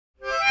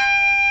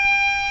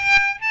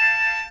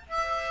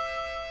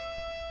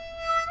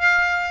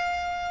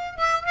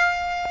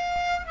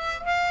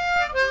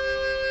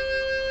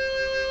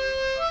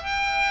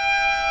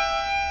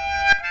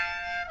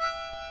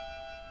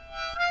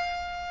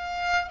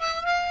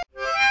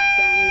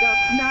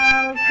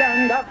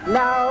up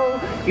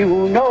now,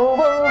 you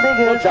noble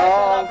diggers,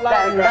 all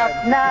stand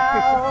up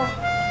now.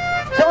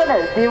 Join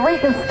us, the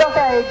Eureka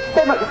Stockade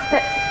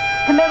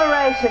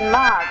commemoration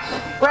march.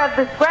 Grab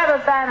a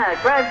banner,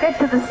 get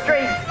to the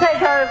streets,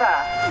 take over.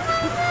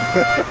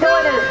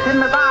 Join us in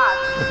the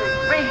march,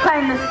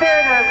 reclaim the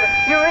spirit of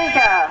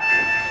Eureka.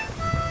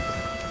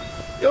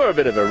 You're a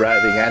bit of a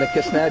roving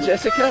anarchist now,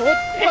 Jessica.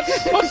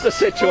 What's the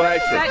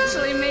situation? Well,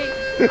 actually me.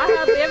 I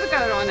hardly ever go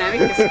on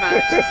anarchist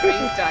marches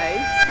these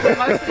days.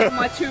 Mostly for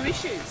my two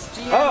issues,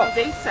 GM and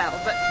desal.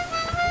 But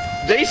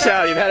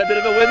desal, you've had a bit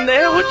of a win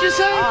there, would you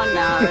say? Oh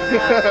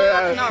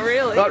no, not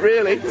really. Not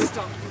really. They're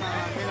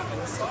not going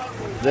to stop.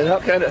 They're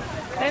not going to.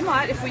 They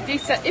might if we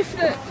desal. If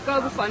the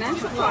global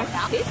financial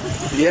crisis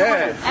hits.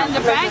 Yeah. And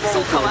the banks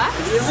will collapse.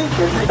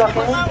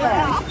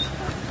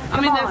 I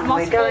mean, they've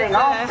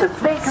mothballed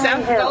the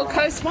South Gold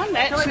Coast one. They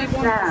actually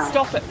want to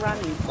stop it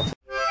running.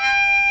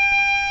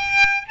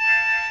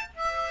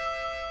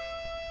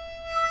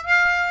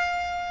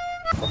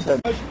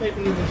 Most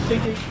people in the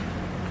city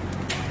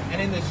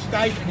and in the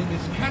state and in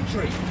this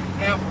country,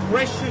 how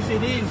precious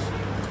it is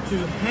to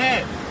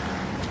have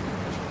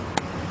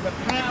the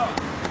power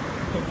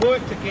to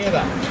work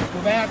together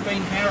without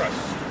being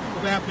harassed,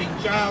 without being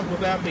jailed,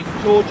 without being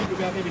tortured,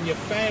 without having your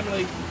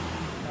family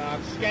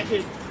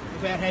scattered,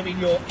 without having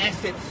your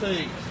assets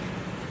seized.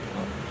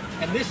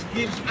 And this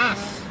gives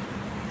us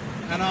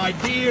an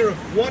idea of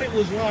what it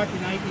was like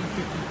in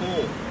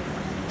 1854,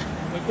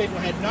 when people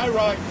had no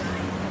rights,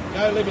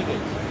 no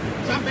liberties.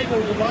 Some people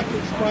would like to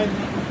explain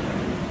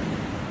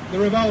the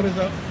revolt as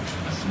a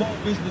small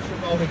business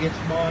revolt against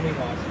mining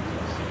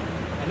licences.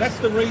 And that's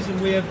the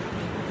reason we have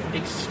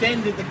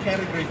extended the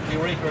category of the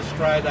Eureka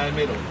Australia Day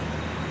Medal.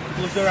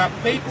 Because there are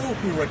people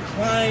who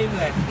reclaim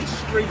that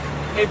history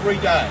every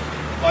day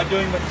by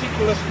doing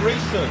meticulous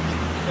research,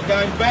 by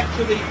going back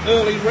to the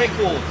early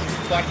records,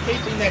 by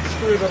keeping that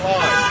spirit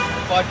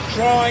alive, by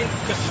trying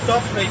to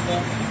stop people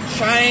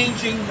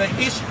changing the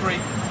history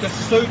to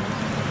suit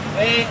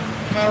their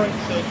current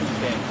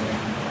circumstances.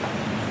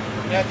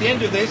 Now at the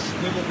end of this,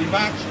 we will be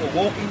marching or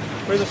walking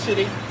through the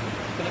city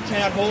to the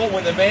town hall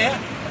where the mayor,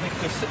 I think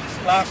the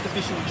last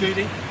official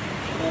duty,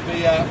 will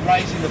be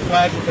raising the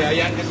flag with our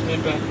youngest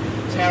member,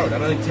 Taryn. I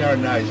don't think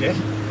Taryn knows yet.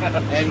 But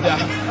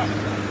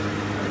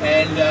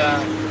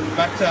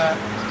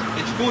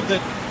it's good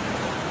that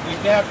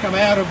we've now come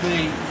out of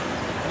the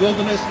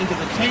wilderness into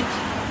the tent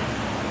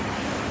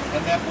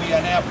and that we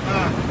are now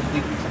part of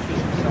these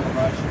official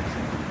celebrations.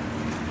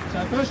 So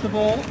first of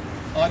all,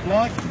 I'd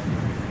like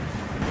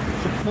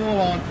to call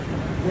on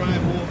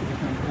Graham Walker to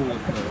come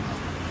forward first.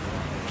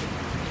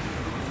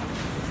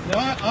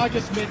 Now I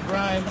just met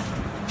Graham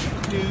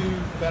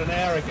about an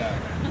hour ago,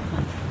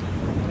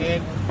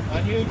 and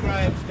I knew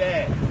Graham's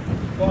dad,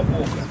 Bob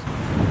Walker.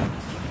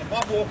 And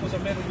Bob Walker was a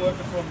metal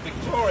worker from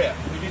Victoria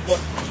who did what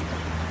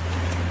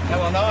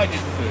Al and I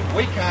didn't do.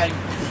 We came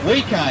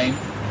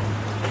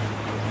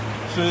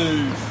to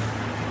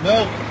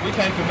Melbourne. We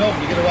came to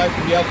Melbourne to get away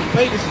from the Alton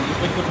Petersons. If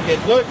we couldn't get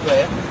work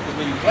there, because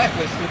we were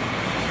blacklisted.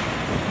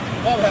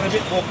 Bob had a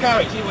bit more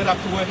courage. He went up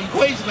to work in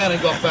Queensland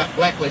and got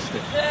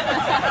blacklisted.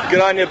 Good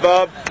on you,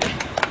 Bob.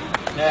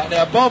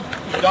 Now Bob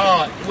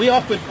died. We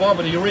offered Bob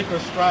a Eureka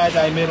Australia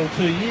Day medal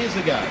 2 years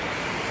ago,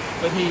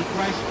 but he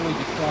gracefully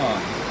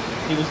declined.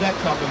 He was that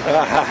type of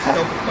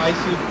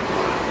self-effacing.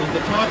 He was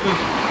the type of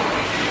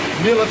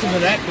militant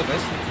and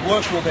activist that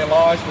worked all their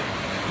lives but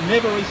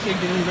never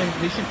received any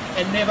recognition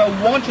and never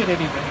wanted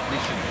any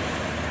recognition.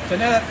 So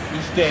now that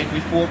he's dead,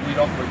 we thought we'd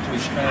offer it to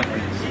his family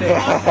instead.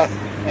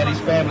 And his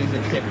family's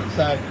accepted.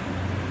 So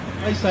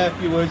please say a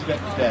few words about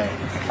your dad.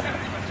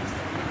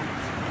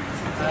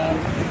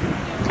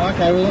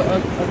 Okay, well, I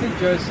think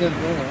Joe said it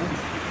all.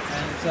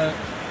 And so,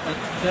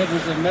 Dad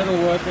was a metal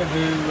worker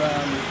who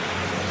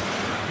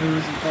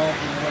was involved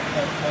in the West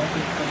Papuan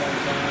politics for a long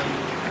time,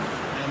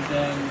 and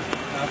then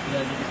after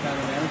that he became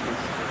an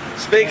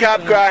anarchist. Speak up,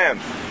 Graham.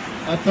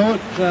 I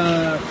thought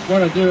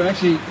what I'd do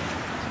actually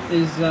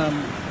is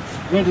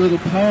read a little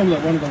poem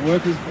that one of the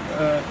workers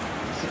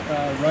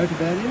wrote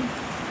about him.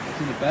 It's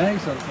in the bag,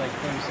 so it'll take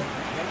 30 seconds.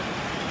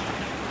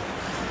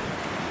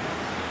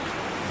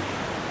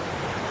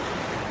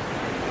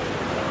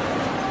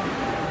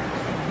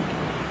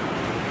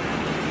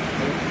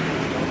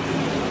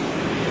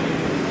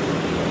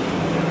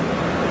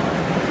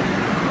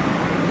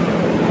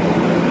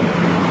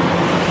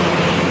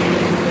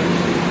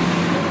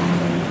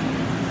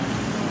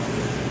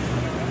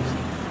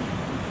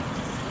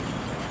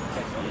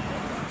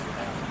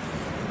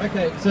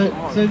 Okay,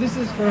 so this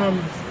is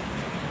from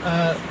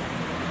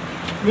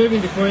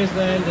moving to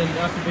Queensland and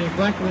after being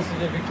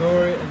blacklisted in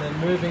Victoria and then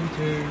moving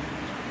to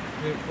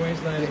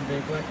Queensland and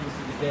being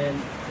blacklisted again.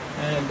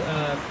 And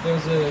there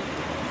was a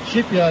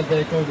shipyard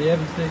there called the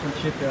Evans Deacon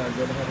Shipyard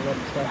where they had a lot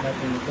of stuff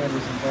happening, the family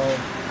was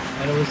involved.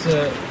 And it was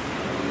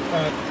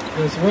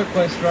there was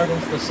workplace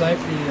struggles for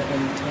safety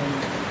and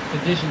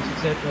conditions,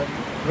 etc.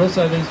 But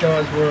also these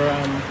guys were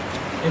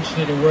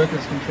interested in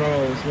workers'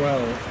 control as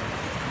well.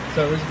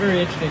 So it was a very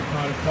interesting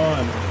kind of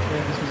time.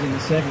 This was in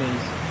the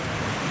 70s.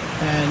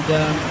 And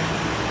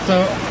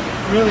so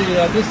really,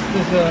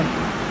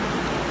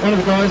 one of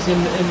the guys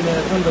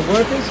one of the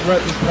workers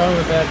wrote this poem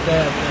about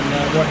Dad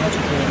and what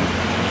happened to him.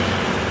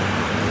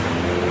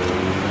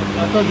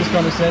 I thought this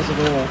kind of says it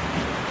all.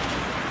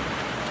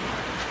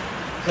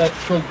 So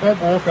it's called Bob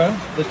Walker,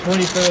 the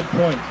 23rd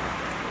Point.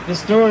 The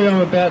story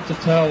I'm about to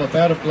tell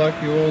about a bloke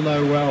you all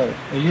know well,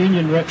 a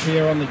union rep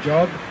here on the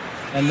job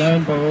and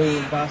known by all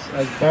of us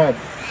as Bob.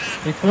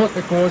 He fought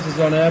the causes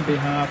on our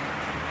behalf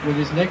with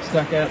his neck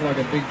stuck out like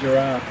a big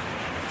giraffe.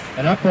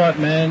 An upright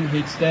man,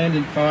 he'd stand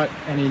and fight,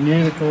 and he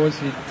knew the cause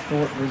he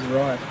thought was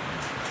right.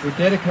 With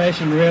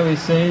dedication rarely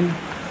seen,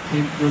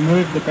 he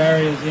removed the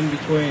barriers in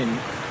between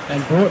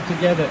and brought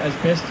together as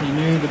best he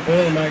knew the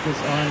boilermakers,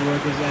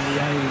 ironworkers and the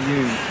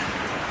AEU,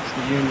 it's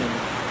the union.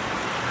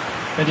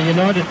 But a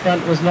united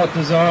front was not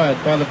desired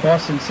by the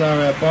boss, and so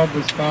our Bob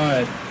was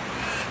fired.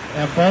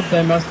 Our Bob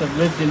they must have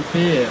lived in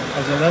fear,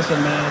 as a lesser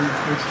man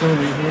would still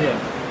be here.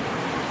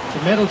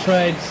 The metal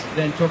trades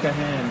then took a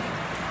hand.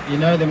 You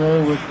know them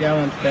all with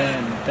gallant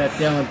band, that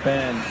gallant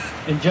band.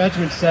 In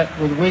judgment sat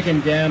with wig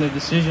and gown, a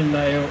decision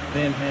they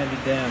then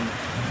handed down.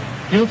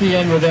 Guilty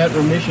and without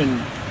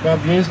remission,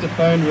 Bob used the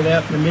phone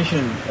without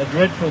permission, a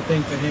dreadful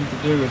thing for him to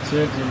do, it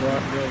serves him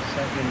right well,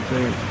 suck him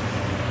too.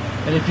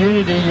 And if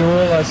unity you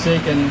all are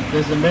seeking,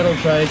 there's the metal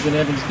trades and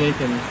Evans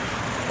Deacon.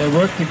 They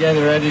work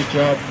together at his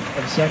job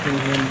of sacking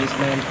him, this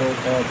man called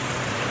Bob.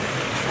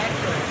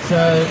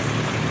 So,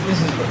 this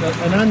is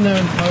an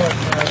unknown poet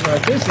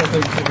wrote this. I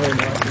think it's very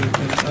nice,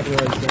 and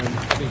otherwise I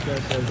think I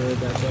so very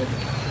about that.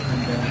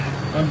 And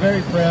I'm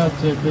very proud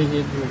to be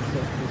here to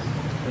accept this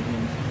from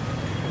him.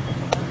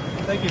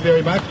 Thank you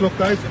very much. Look,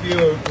 those of you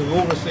who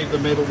all received the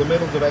medals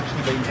have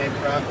actually been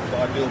handcrafted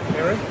by Bill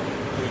Perry,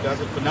 who does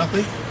it for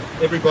nothing.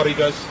 Everybody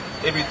does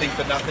everything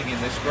for nothing in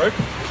this group.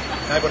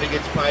 Nobody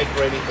gets paid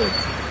for anything.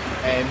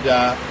 And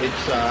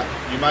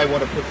you may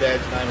want to put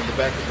Dad's name on the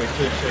back because we're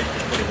too cheap to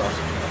put it on.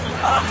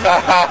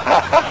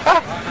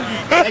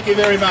 Thank you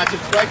very much.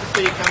 It's great to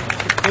see you come to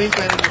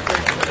Queensland and your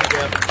friends coming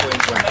down from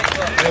Queensland.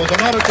 And it was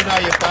an honour to know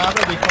your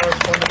father. We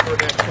corresponded for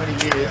about 20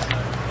 years,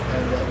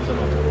 and that was an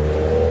honour.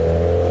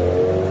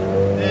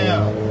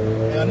 Now,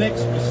 our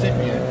next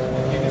recipient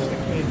will give us the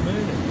Ken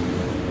Mooney.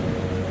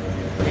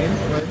 Ken,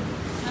 please.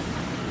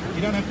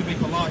 You don't have to be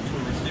polite to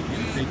a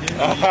recipient if you do.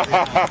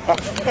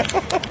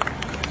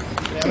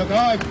 Now, look,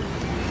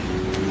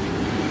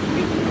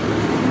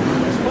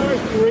 as far as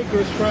the Eureka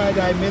Australia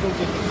Day medals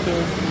are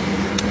concerned,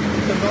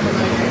 it's a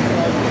nomination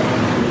process.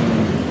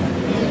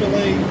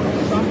 Usually,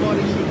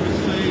 somebody should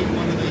receive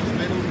one of these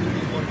medals, which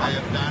is what they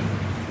have done.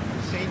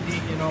 Send in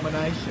your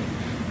nomination.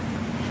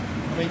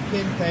 I mean,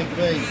 Ken thanked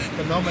me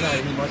for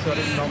nominating him. I said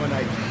I didn't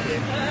nominate you,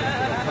 Ken.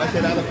 I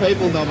said other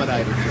people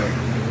nominated you.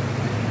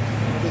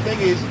 The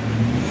thing is,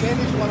 Ken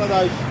is one of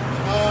those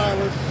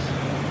tireless,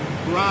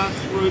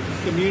 grassroots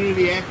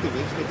community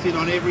activists that's in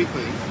on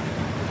everything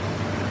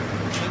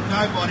that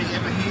nobody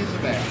ever hears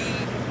about.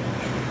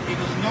 He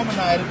was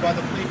nominated by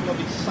the people of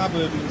his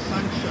suburb in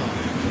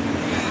Sunshine.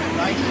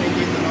 They sent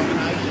in the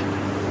nomination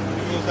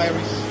because they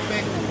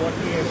respect what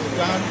he has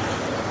done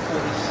for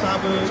his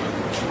suburb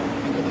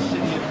and for the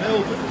city of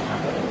Melbourne.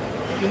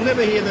 You'll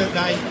never hear the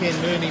name Ken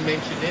Mooney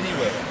mentioned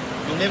anywhere.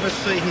 You'll never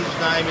see his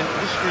name in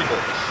history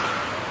books,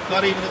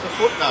 not even as a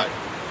footnote.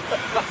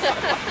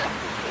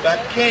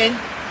 But Ken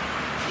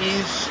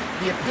is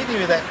the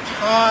epitome of that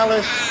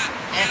tireless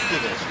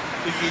activist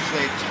who gives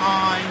their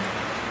time,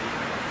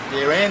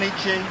 their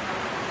energy,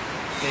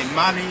 their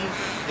money,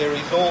 their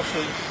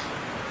resources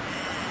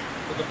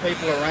to the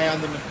people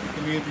around them and the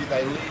community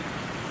they live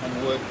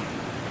and work in.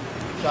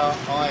 So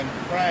I am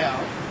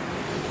proud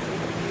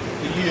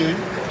for you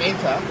to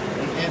enter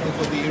and enter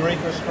for the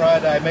Eureka Australia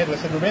Day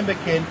medalist. And remember,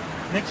 Ken,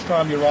 next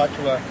time you write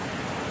to a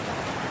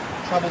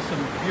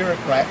troublesome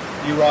bureaucrat,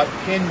 you write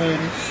Ken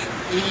Mooney,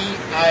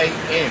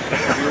 EAM,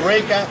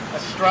 Eureka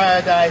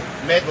Australia Day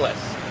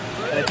medalist.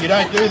 And if you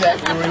don't do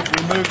that, we'll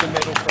remove the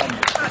medal from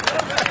you.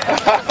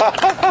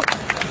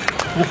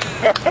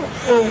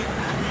 Well,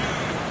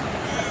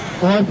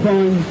 I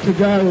find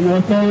today, and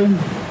I find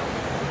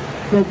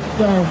that,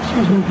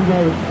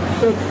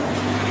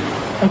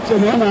 it's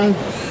an honour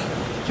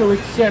to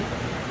accept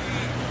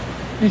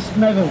this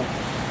medal,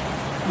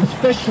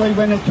 especially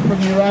when it's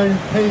from your own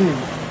peers.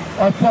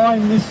 I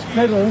find this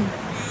medal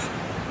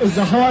is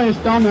the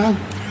highest honour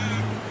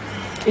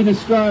in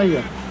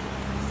Australia.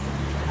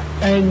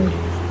 And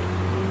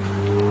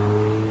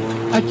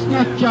it's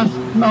not just,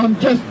 I'm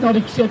just not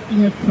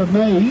accepting it for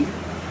me,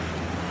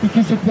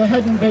 because if there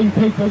hadn't been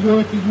people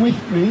working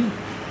with me,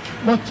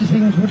 lots of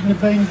things wouldn't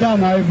have been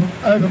done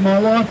over my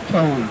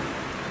lifetime.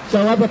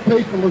 So other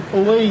people have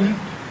believed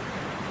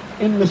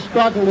in the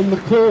struggle and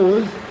the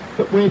cause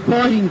that we're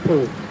fighting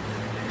for.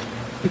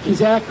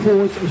 Because our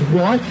cause is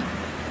right,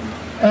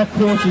 our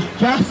cause is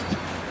just,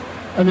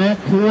 and our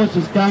cause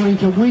is going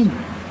to win.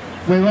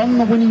 We're on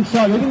the winning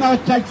side. Even though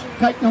it's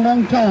taken a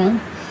long time,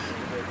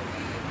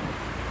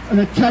 and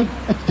it's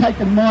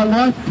taken my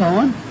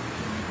lifetime,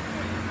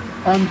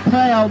 I'm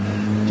proud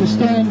to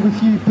stand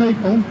with you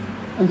people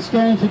and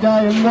stand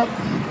today, and what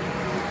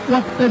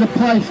better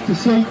place to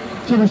seek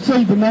to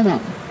receive an honour.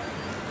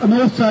 And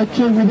also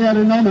too, without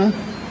an honour,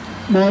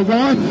 my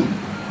wife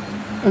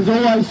has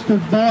always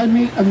stood by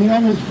me, and the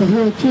honour's for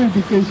her too,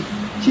 because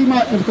she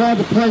might have gone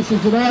to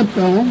places that I've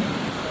gone,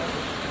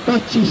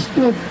 but she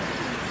stood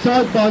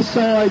side by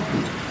side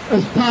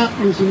as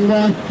partners in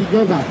life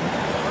together.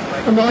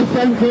 And I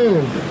thank her,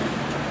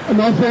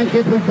 and I thank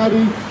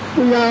everybody.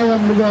 We are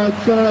on the right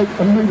side,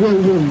 and we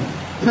will win.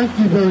 Thank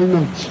you very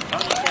much.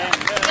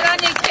 Good on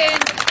you, Ken.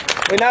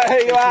 We know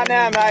who you are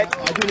now, mate.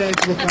 I did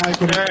answer the phone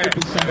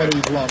from somebody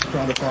who's lost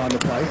trying to find the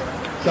place.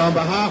 So on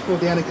behalf of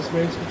the Anarchist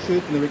Marine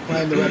Institute and the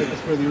Reclaim the Radical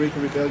Spirit of the Eureka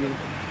Rebellion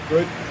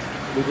group,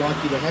 we'd like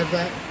you to have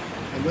that.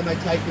 And when they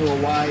take you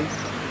away,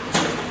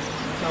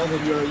 tell them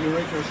you're a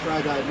Eureka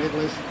Australia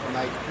medalist and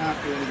they can't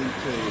do anything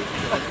to you.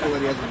 That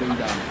already hasn't been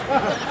done.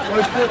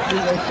 Well,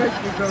 certainly, thank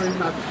you very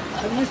much.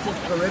 And this is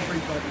for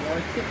everybody.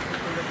 I accept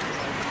it for everybody.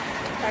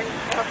 And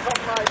our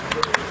comrades,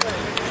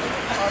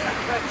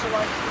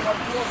 congratulations on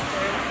your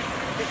stand,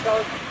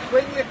 because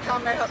when you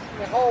come out and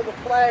you hold the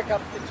flag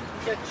up that you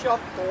can get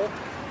shot for,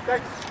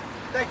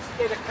 that's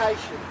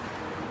dedication.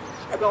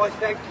 And I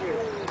thank you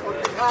on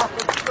behalf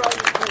of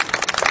Australian people.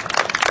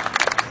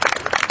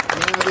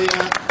 Now the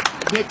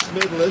next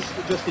medalist,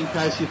 just in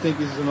case you think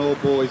this is an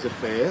all-boys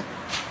affair,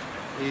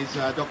 is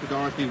Dr.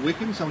 Dorothy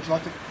Wickham. So would you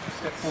like to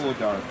step forward,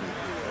 Dorothy?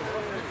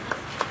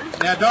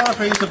 Now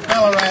Dorothy is a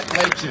Ballarat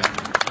legend.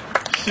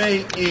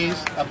 She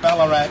is a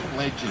Ballarat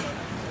legend.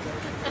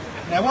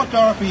 Now what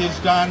Dorothy has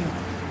done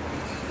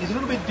is a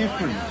little bit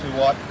different to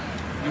what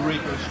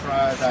Eureka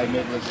Australia Day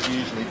medalists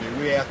usually do.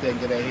 We're out there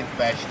and get our head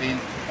bashed in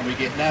and we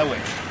get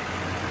nowhere.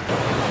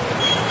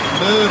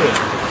 Murdered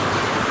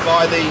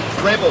by the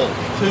rebel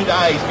 2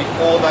 days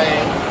before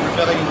their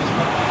rebellion was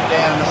put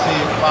down in the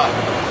Sea of Blood.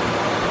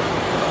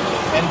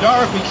 And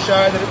Dorothy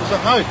showed that it was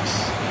a hoax.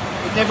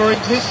 It never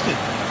existed.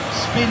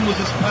 Spin was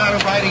as part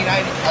of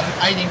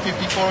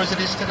 1854 as it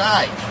is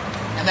today.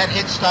 And that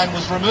headstone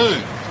was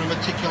removed through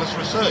meticulous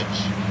research.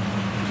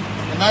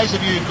 And those of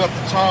you who've got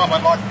the time,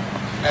 I'd like,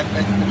 and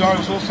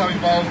Dorothy was also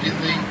involved in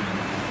the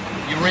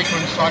Eureka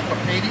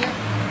Encyclopedia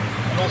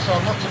and also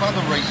lots of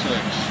other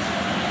research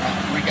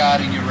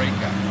regarding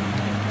Eureka.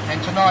 And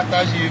tonight,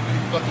 those of you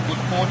who've got the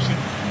good fortune,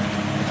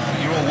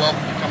 you're all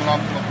welcome to come along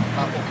to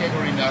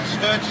Eureka in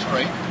Sturt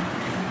Street.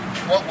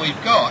 What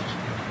we've got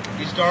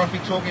is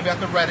Dorothy talking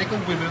about the radical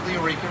women of the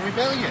Eureka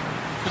Rebellion.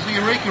 Because the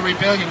Eureka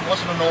Rebellion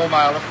wasn't an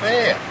all-male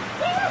affair,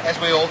 as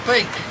we all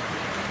think.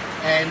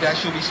 And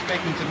she'll be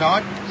speaking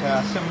tonight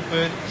at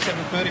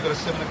 7:30, got a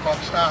 7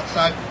 o'clock start.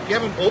 So if you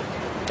haven't booked,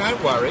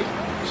 don't worry,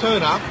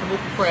 turn up and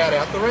we'll crowd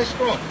out the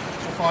restaurant.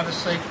 We'll find a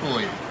seat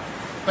for you.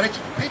 But it's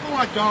people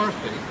like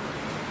Dorothy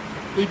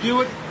who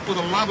do it for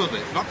the love of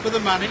it, not for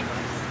the money,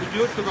 who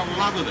do it for the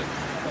love of it,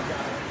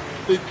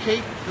 who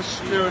keep the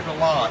spirit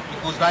alive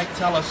because they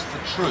tell us the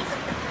truth.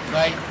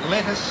 They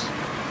let us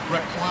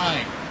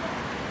reclaim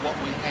what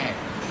we have.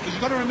 Because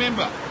you've got to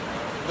remember,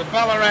 the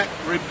Ballarat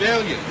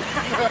Rebellion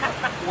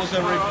was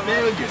a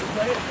rebellion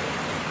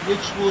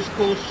which was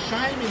caused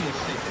shame in the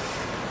city.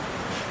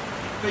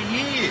 For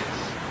years,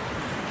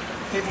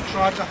 people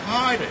tried to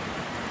hide it.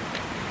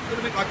 A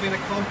little bit like being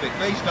a convict.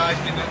 These days,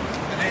 being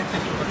an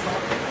ancestor of a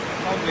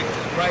convict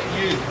is great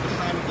news. The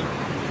same with the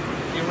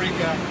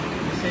Eureka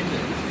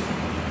descendants.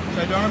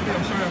 So Dorothy,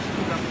 I'm sorry I've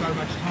took up so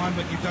much time,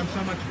 but you've done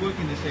so much work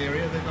in this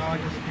area that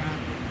I just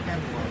can't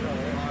catalog it.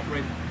 I've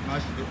read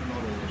most of it, but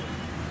not all of it.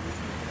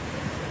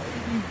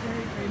 Thank you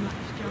very, very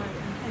much, Joe,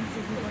 and thanks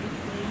everybody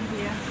for being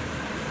here.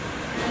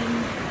 And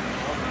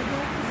I'd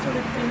like to sort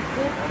of thank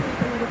all the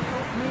people that have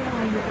helped me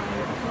along the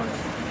way, because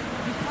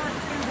you can't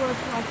do work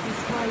like this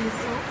by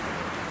yourself.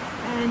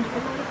 And a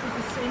lot of the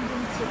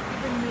descendants have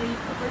given me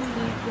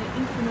the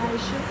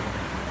information.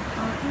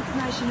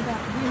 Information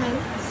about women,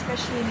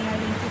 especially in the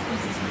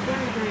 1850s, is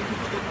very, very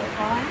difficult to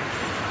find.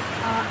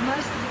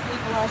 Most of the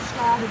people I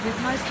started with,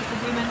 most of the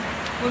women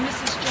were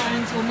Mrs.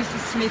 Jones or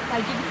Mrs. Smith.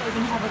 They didn't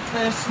even have a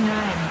first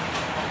name.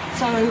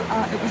 So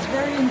it was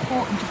very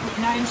important to put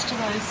names to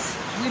those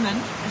women,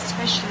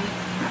 especially,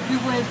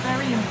 who were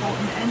very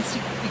important and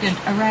significant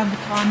around the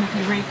time of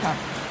Eureka.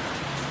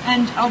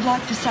 And I'd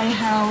like to say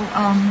how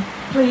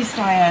pleased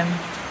I am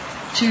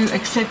to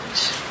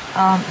accept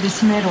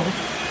this medal.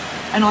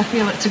 And I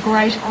feel it's a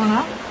great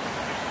honour.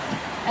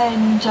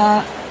 And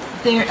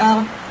there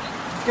are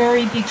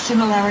very big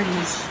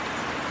similarities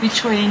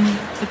between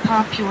the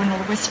Papuan or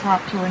the West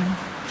Papuan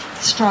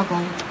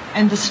struggle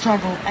and the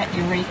struggle at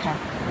Eureka.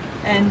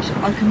 And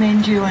I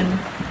commend you and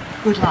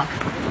good luck.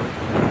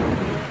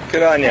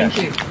 Good on you. Thank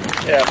you.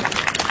 Yeah.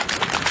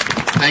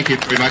 Thank you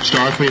very much,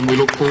 Dorothy, and we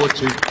look forward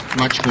to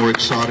much more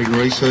exciting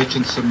research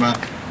and some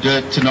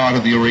dirt tonight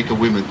of the Eureka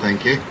women.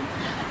 Thank you.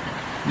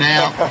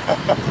 Now,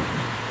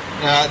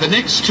 the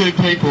next two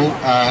people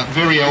are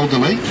very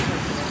elderly,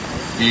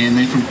 and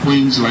they're from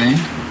Queensland,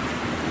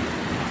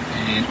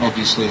 and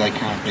obviously they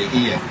can't be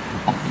here.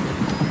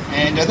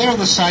 And they're of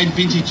the same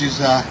vintage as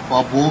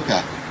Bob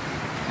Walker,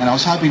 and I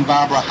was hoping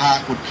Barbara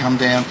Hart would come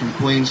down from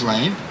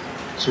Queensland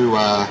to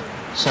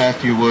say a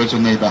few words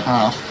on their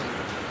behalf.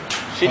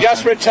 She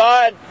just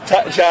retired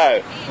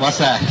Joe? What's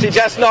that?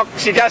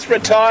 She just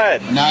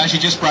retired. No, she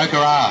just broke her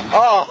arm.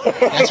 Oh.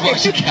 That's why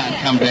she can't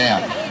come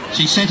down.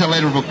 She sent a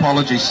letter of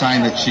apology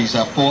saying that she's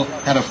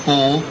had a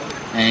fall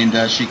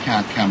and she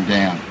can't come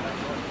down.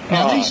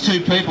 Now, these two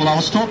people, I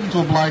was talking to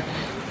a bloke,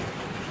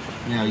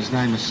 now his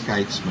name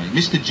escapes me,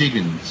 Mr.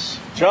 Jiggins.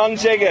 John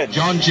Jiggins.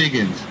 John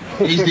Jiggins.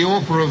 He's the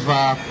author of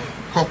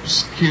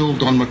Cops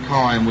Killed on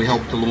Mackay, and we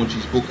helped to launch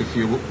his book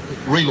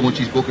relaunch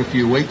his book a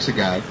few weeks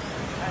ago.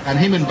 And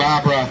him and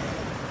Barbara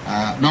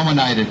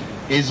nominated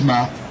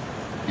Esma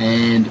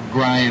and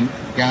Graham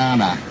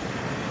Garner.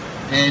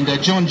 And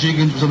John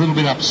Jiggins was a little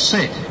bit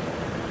upset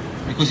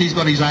because he's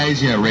got his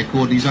ASIO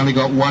record, he's only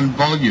got one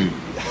volume.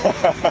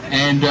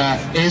 And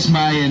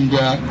Esma and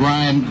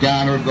Graham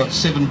Garner have got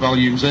 7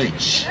 volumes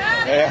each.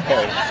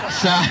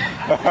 So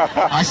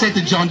I said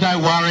to John,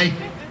 don't worry,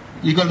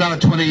 you've got another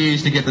 20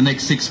 years to get the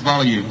next 6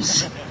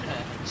 volumes.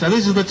 So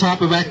this is the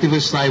type of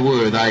activists they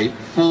were. They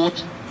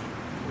fought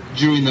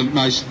during the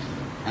most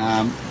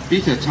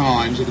bitter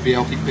times of the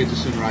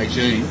Bjelke-Petersen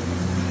regime,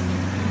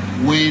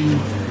 when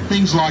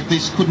things like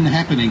this couldn't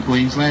happen in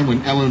Queensland,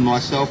 when Alan and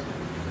myself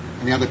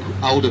and the other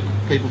older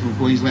people from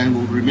Queensland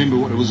will remember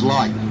what it was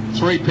like.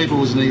 3 people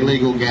was an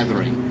illegal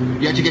gathering.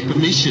 You had to get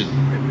permission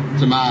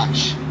to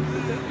march.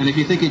 And if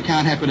you think it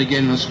can't happen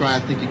again in Australia,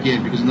 think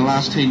again, because in the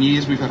last 10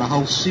 years we've had a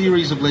whole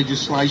series of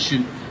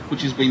legislation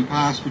which has been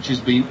passed, which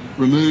has been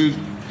removed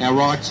our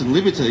rights and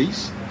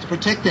liberties to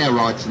protect our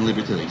rights and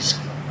liberties.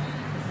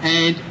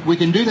 And we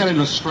can do that in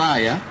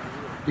Australia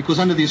because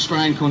under the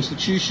Australian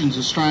constitutions,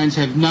 Australians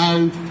have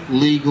no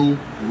legal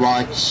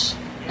rights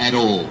at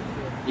all,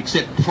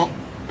 except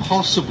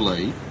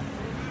possibly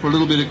for a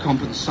little bit of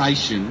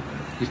compensation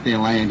if their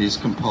land is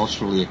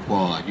compulsorily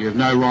acquired. You have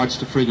no rights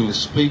to freedom of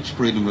speech,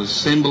 freedom of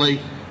assembly,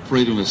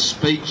 freedom of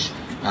speech.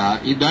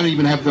 You don't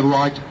even have the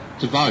right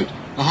to vote.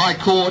 The High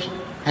Court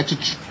had to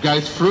go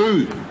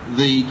through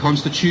the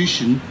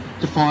Constitution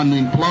to find the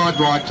implied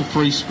right to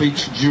free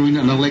speech during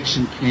an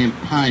election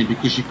campaign,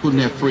 because you couldn't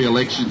have free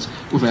elections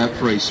without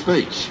free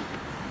speech.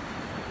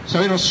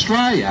 So in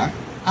Australia,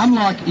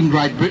 unlike in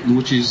Great Britain,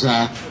 which is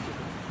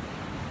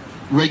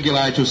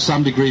regulated to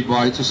some degree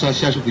by its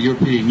association with the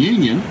European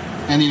Union,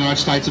 and the United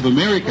States of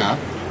America,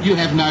 you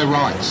have no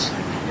rights.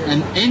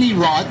 And any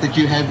right that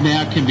you have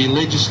now can be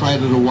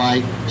legislated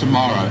away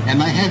tomorrow,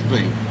 and they have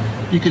been.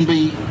 You can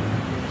be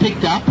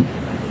picked up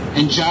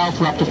and jailed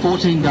for up to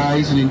 14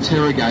 days and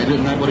interrogated,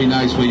 and nobody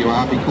knows where you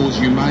are, because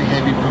you may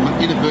have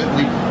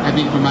inadvertently have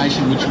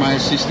information which may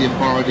assist the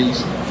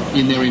authorities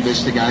in their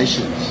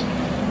investigations.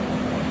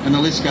 And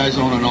the list goes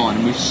on,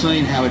 and we've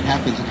seen how it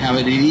happens and how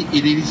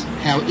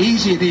how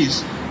easy it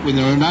is when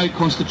there are no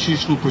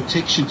constitutional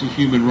protection to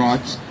human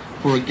rights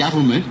for a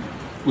government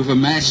with a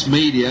mass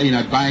media,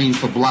 baying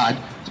for blood,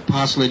 to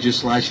pass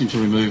legislation to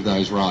remove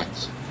those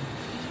rights.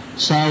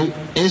 So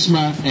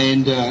Esma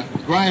and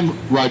Graham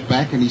wrote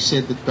back, and he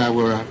said that they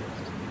were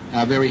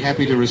very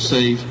happy to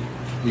receive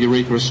the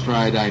Eureka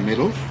Australia Day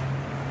medal.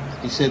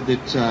 He said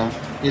that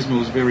Esma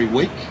was very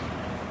weak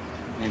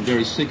and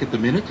very sick at the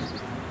minute.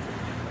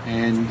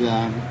 And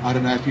I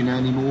don't know if you know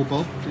any more,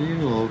 Bob, do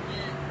you? Or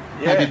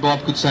yeah. Maybe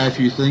Bob could say a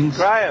few things.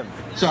 Graham.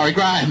 Sorry,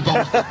 Graham.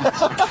 Bob.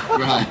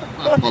 Graham.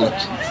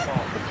 Apologies.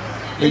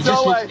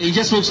 He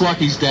just looks like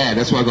his dad.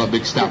 That's why I got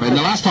mixed up. And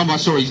the last time I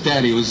saw his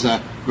dad, he was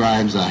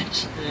Graham's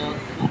age.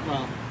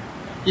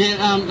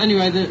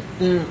 Anyway,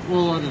 they're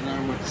well, I don't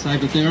know what to say,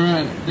 but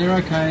they're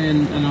okay,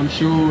 and I'm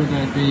sure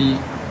they'd be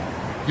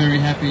very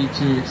happy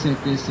to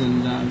accept this.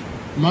 And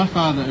my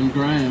father and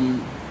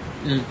Graham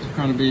have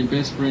kind of been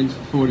best friends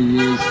for 40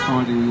 years,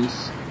 fighting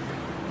this,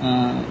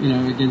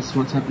 against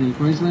what's happening in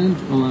Queensland.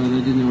 Although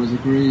they didn't always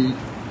agree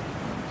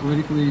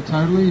politically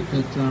totally,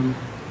 but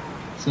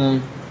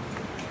so.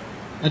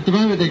 At the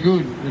moment they're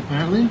good,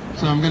 apparently,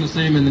 so I'm going to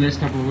see them in the next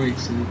couple of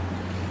weeks, and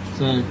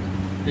so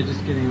they're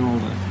just getting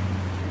older.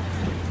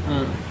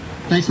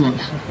 Thanks a lot.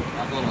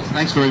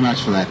 Thanks very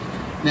much for that.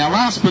 Now,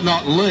 last but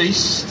not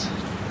least,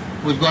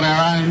 we've got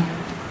our own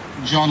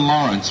John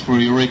Lawrence for a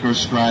Eureka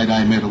Australia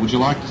Day medal. Would you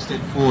like to step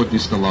forward,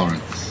 Mr.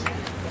 Lawrence?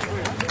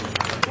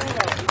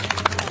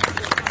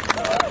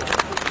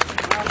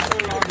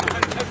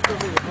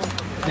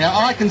 Now,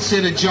 I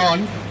consider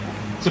John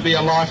to be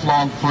a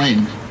lifelong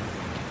friend.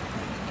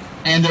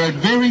 And there are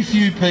very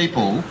few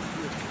people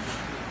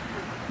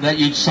that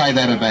you'd say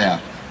that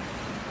about.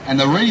 And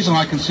the reason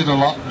I consider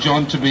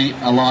John to be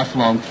a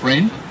lifelong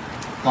friend,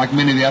 like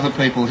many of the other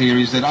people here,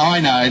 is that I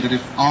know that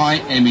if I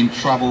am in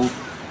trouble,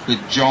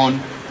 that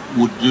John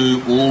would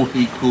do all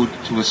he could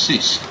to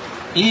assist.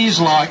 He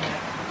is like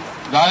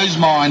those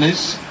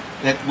miners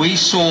that we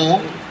saw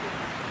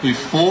who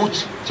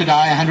fought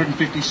today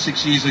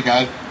 156 years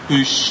ago,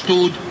 who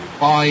stood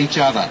by each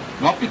other.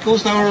 Not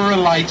because they were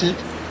related,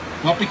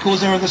 not because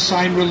they were the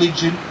same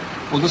religion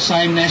or the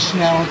same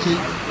nationality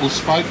or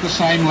spoke the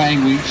same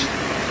language,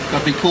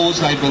 but because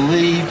they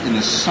believed in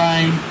the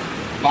same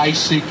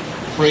basic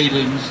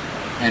freedoms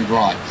and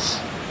rights.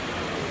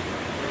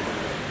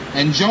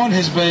 And John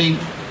has been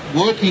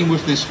working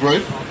with this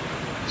group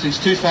since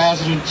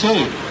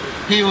 2002.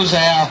 He was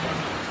our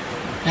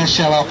how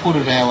shall I put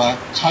it, our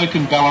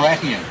token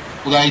Ballaratian,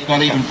 although he's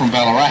not even from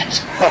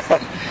Ballarat.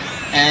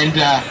 And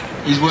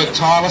he's worked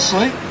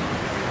tirelessly,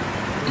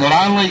 not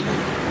only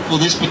for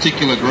this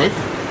particular group,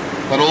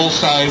 but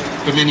also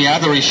for many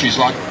other issues.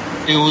 Like,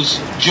 it was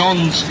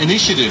John's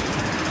initiative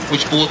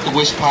which brought the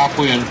West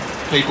Papuan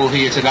people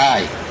here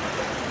today.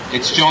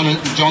 It's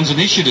John's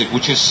initiative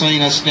which has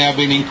seen us now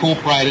being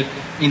incorporated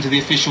into the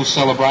official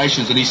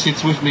celebrations, and he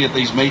sits with me at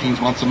these meetings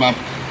once a month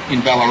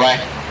in Ballarat,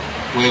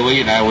 where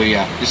we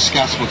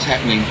discuss what's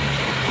happening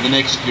for the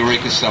next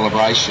Eureka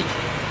celebration.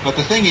 But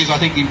the thing is, I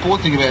think the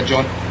important thing about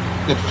John,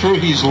 that through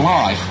his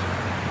life,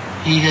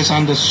 he has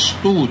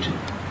understood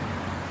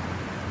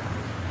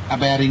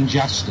about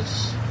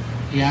injustice.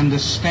 He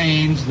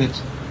understands that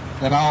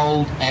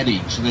old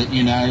adage that,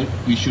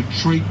 you should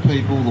treat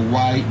people the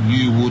way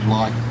you would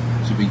like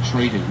to be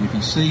treated. And if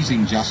he sees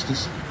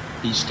injustice,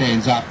 he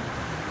stands up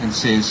and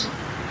says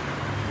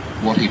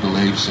what he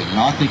believes in. And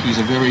I think he's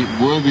a very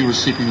worthy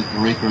recipient of the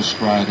Eureka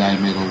Australia Day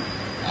medal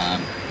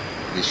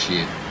this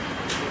year.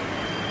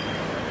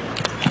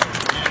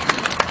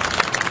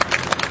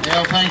 Yeah,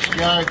 well, thanks,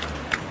 Joe.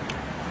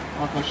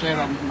 Like I said,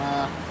 I'm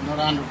not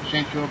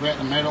 100% sure about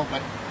the medal,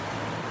 but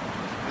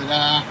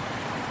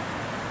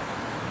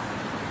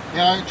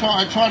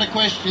I try to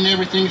question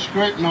everything,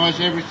 scrutinise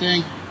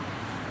everything,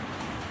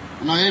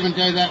 and I even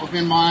do that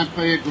within my own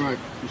peer group.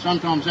 And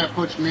sometimes that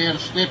puts me out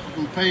of step with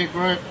my peer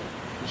group,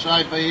 and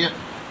so be it.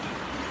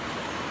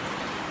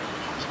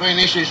 There's been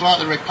issues like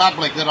the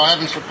Republic that I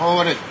haven't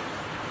supported.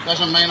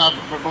 Doesn't mean I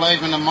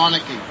believe in a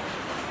monarchy.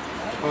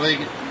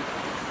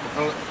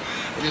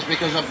 It is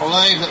because I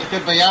believe that there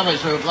could be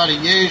others who are bloody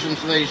using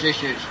these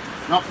issues,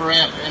 not for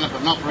our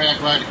benefit, not for our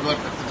greater good,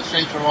 but for the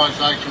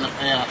centralisation of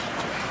power.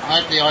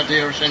 I hate the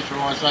idea of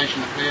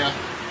centralisation of power.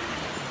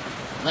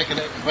 That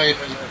could even be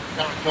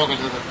talking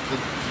to the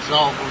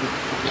dissolve of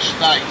the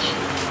states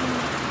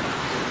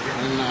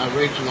and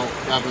regional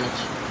governments.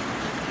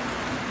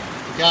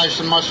 It goes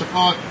to my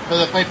support for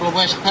the people of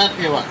West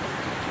Papua.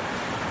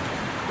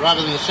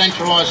 Rather than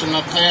centralising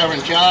the power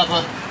in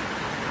Java,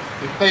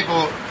 if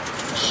people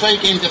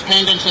seek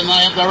independence and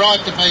they have the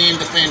right to be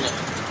independent.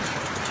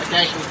 It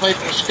goes to the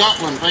people of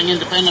Scotland being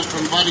independent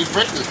from bloody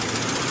Britain. It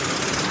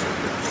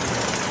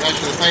goes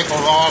to the people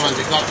of Ireland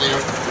who got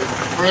their,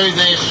 through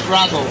their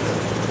struggle,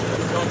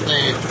 got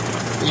their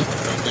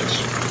independence.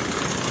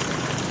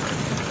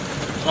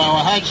 So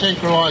I hate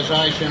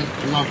centralisation,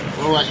 and I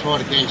always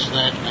fight against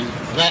that,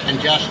 and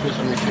justice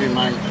are the two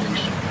main things.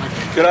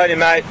 Good on you,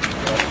 mate.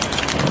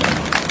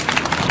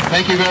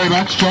 Thank you very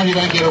much, John. You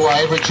don't get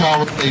away. Every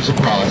child receives a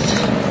prize.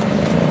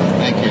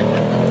 Thank you.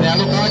 Now,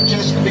 look,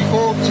 just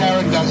before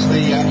Taryn does the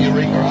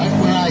Eureka oath,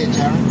 where are you,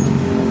 Taryn?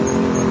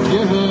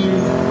 Yoo-hoo.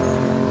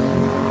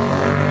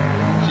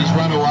 She's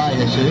run away,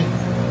 has she?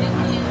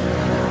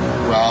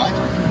 Right.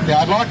 Now,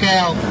 I'd like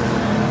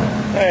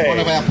one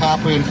of our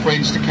Papuan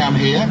friends to come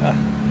here.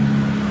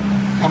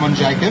 Come on,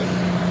 Jacob.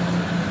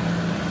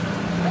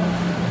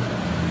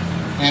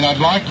 And I'd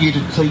like you to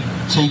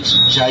teach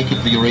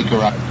Jacob the Eureka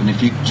oath, and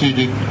if you two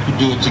could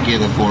do it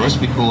together for us,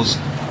 because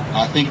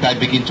I think they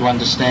begin to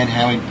understand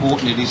how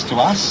important it is to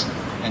us,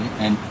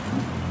 and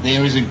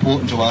they're as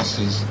important to us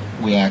as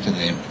we are to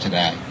them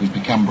today. We've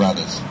become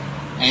brothers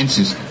and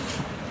sisters.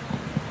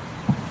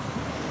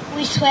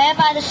 We swear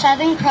by the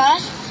Southern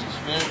Cross.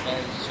 We swear by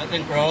the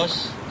Southern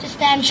Cross. To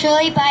stand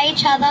truly by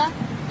each other.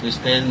 To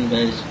stand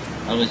by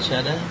each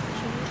other.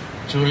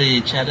 Truly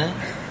each other.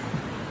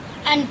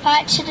 And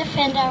fight to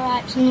defend our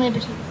rights and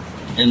liberties.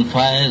 And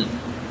fight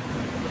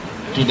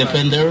to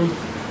defend our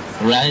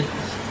right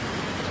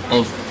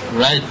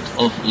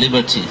of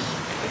liberties.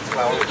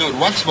 We'll do it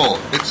once more,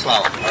 a bit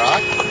slower,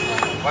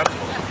 alright? Once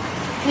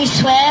more. We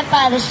swear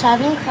by the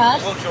Southern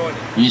Cross.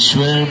 We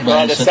swear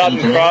by the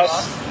Southern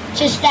Cross.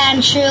 To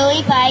stand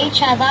truly by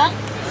each other.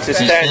 To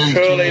stand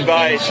truly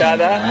by each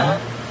other.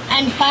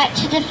 And fight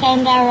to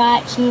defend our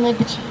rights and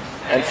liberties.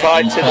 And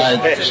fight to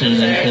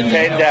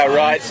defend our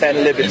rights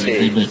and liberties.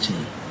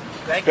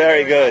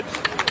 Very good.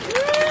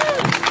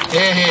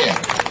 Here, here.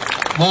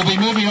 We'll be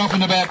moving off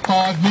in about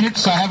 5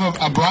 minutes, so have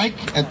a break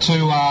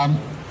to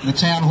the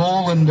town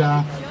hall, and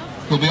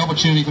there'll be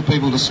opportunity for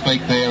people to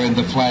speak there, and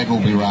the flag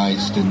will be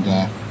raised. And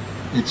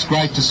it's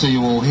great to see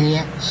you all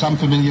here. Some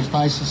familiar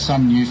faces,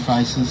 some new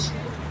faces,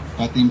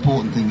 but the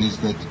important thing is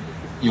that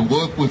you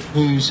work with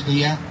who's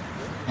here,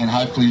 and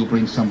hopefully you'll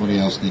bring somebody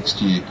else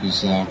next year,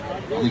 because I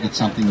think it's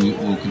something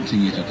we'll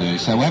continue to do.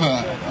 So we'll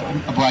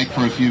have a break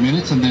for a few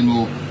minutes, and then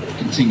we'll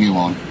continue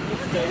on.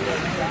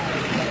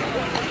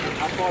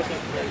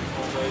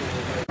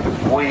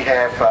 We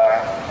have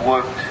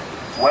worked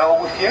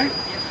well with you.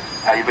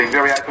 You've been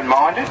very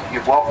open-minded.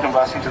 You've welcomed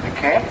us into the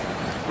camp.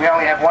 We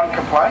only have one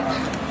complaint,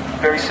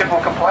 very simple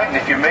complaint, and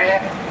if you're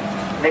mayor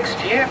next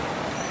year,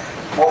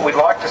 what we'd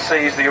like to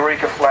see is the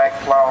Eureka flag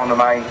flow on the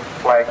main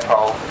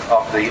flagpole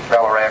of the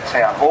Ballarat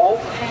Town Hall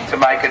to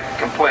make it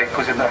complete,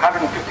 because in the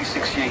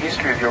 156-year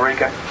history of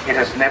Eureka, it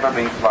has never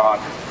been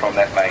flown from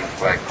that main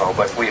flagpole.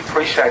 But we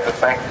appreciate the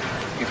fact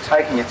you've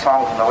taken your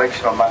time with an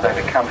election on Monday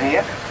to come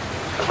here.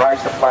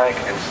 raise the flag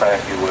and say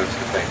a few words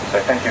to them. So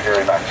thank you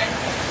very much.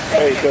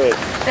 Very good.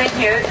 Thank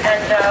you,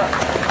 and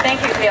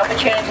thank you for the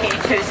opportunity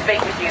to speak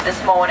with you this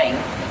morning.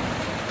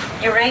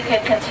 Eureka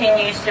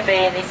continues to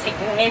be a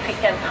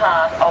significant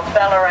part of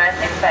Ballarat,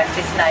 in fact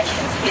this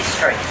nation's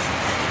history.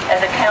 As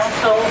a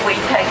council, we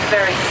take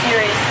very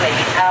seriously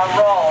our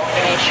role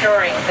in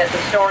ensuring that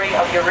the story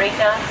of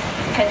Eureka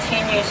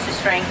continues to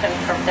strengthen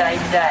from day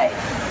to day.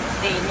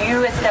 The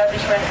new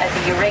establishment at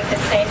the Eureka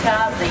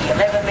Centre, the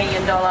 $11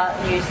 million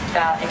new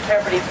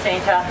interpretive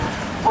centre,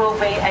 will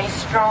be a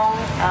strong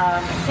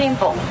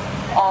symbol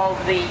of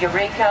the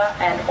Eureka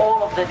and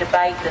all of the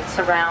debate that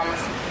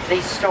surrounds the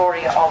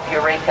story of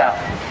Eureka.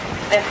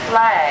 The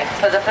flag,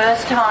 for the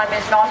first time,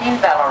 is not in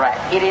Ballarat.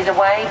 It is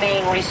away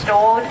being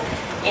restored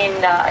in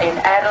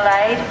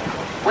Adelaide.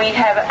 We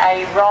have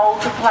a role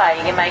to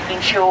play in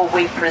making sure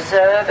we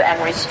preserve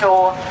and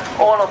restore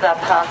all of the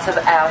parts of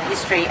our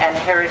history and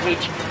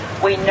heritage.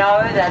 We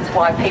know that's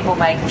why people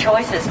make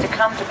choices to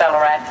come to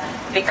Ballarat,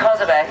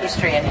 because of our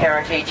history and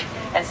heritage,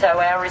 and so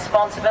our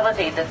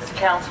responsibility that the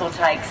council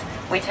takes,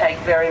 we take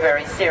very,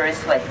 very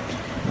seriously.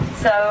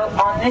 So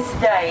on this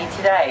day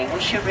today, we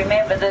should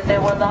remember that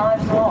there were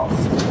lives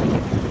lost,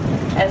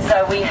 and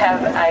so we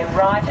have a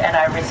right and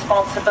a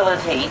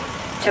responsibility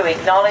to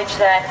acknowledge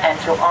that and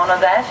to honour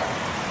that,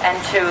 and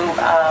to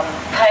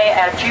pay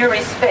our due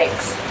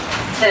respects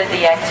to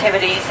the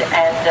activities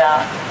and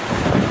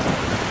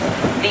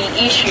the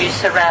issues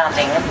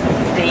surrounding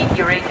the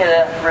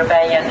Eureka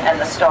Rebellion and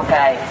the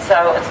Stockade.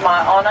 So it's my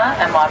honour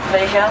and my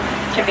pleasure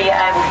to be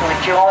able to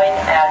join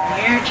our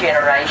new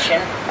generation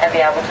and be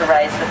able to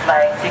raise the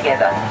flag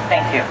together.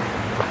 Thank you.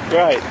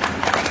 Great.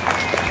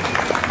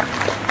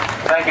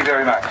 Thank you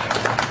very much.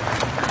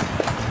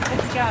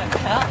 Let's go,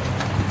 Cal.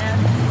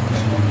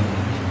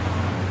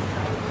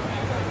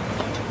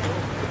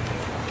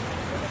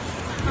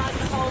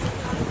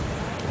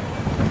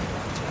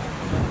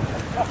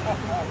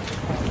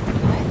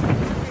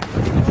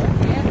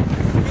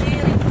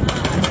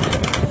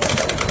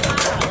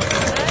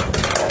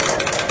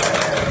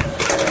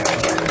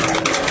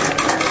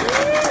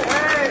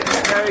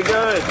 Very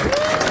good.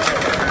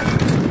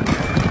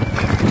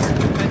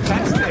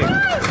 Fantastic.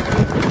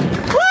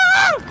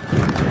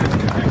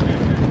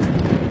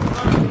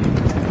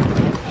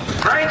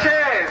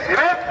 Rangers, you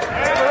know?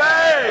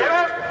 Hooray!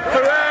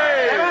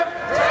 Hooray!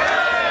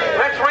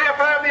 Let's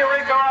reaffirm the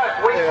Eureka Oath.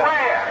 We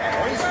swear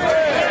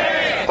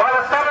by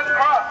the Southern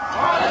Cross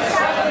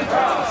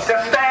to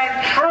stand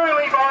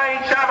truly by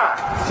each other.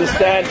 To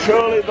stand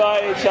truly by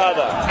each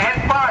other. And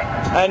fight.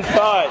 And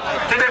fight.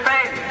 To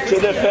defend. To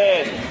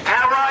defend.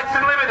 Our rights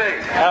and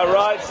liberties. Our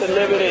rights and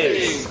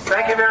liberties.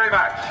 Thank you very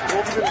much.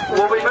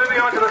 We'll be moving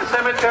on to the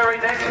cemetery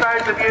next,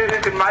 those of you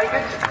who can make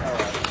it.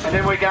 And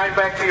then we're going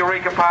back to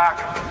Eureka Park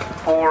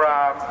for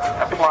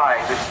a play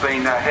that's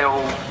been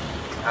held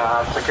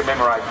to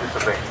commemorate this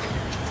event.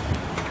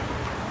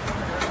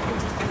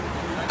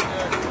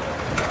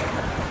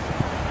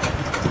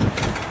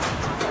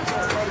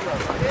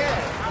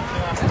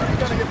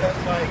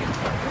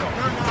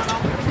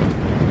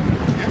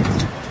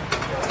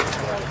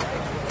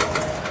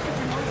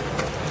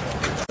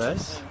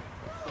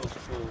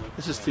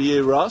 This is for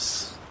you,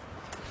 Ross,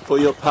 for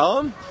your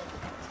poem,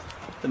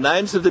 The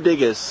Names of the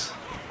Diggers.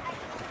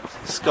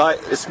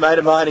 This mate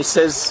of mine, he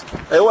says,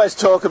 they always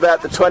talk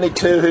about the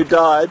 22 who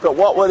died, but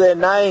what were their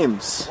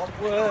names?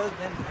 What were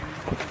them?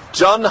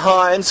 John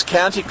Hines,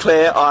 County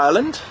Clare,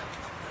 Ireland.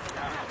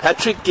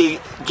 Patrick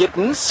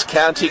Gittins,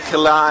 County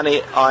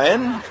Killarney,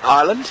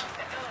 Ireland.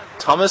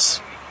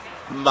 Thomas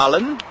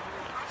Mullen.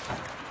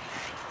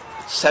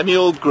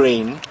 Samuel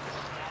Green.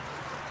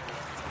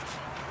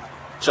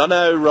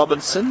 Jono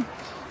Robinson.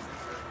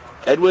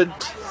 Edward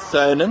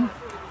Thonen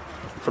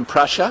from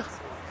Prussia.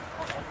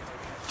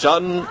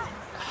 John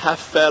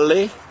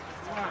Hafeli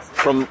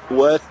from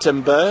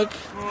Württemberg.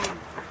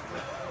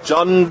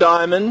 John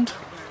Diamond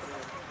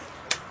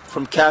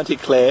from County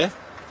Clare.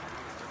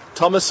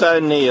 Thomas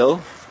O'Neill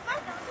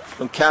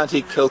from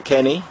County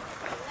Kilkenny.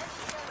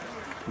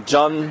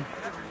 John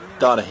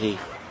Donaghy,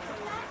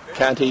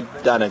 County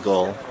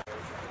Donegal.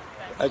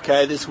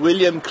 Okay, this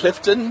William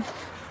Clifton,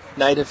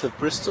 native of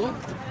Bristol.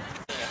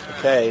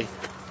 Okay,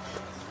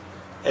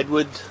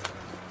 Edward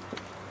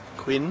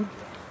Quinn,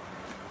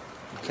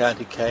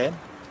 County Cairn.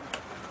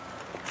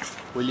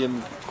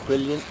 William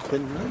Quinlan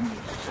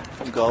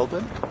from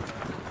Goulburn.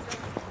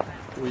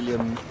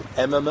 William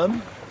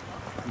Emmerman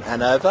from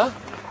Hanover.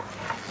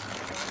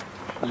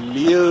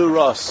 Leo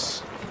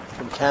Ross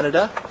from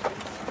Canada.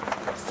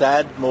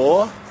 Thad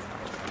Moore,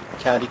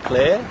 County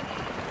Clare.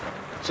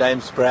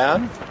 James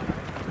Brown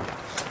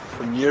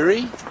from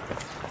Newry.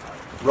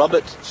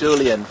 Robert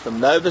Julian from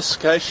Nova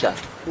Scotia.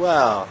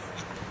 Wow.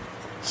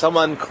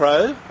 Someone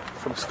Crowe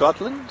from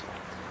Scotland.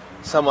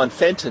 Someone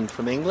Fenton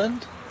from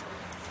England.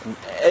 And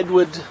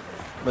Edward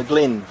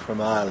McGlynn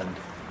from Ireland.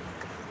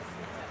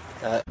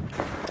 In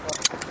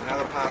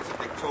other parts of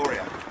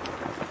Victoria.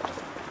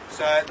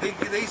 So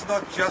these are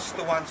not just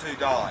the ones who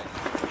died.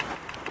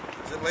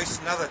 There's at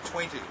least another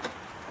 20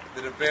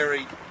 that are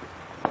buried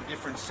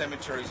different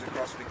cemeteries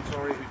across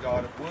Victoria who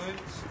died of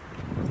wounds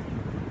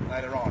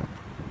later on.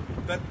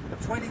 But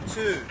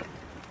 22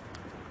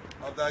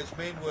 of those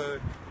men were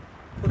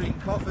put in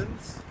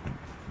coffins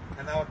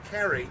and they were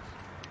carried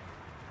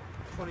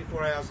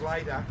 24 hours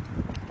later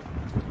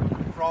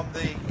from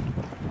the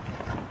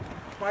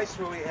place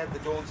where we had the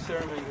dawn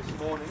ceremony this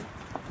morning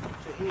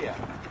to here.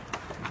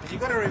 And you've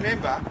got to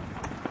remember,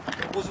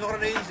 it was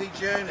not an easy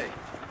journey.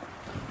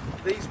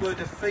 These were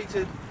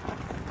defeated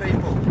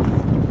people.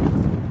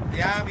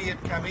 The army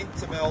had come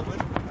into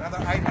Melbourne, another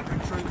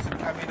 800 troops had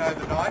come in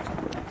overnight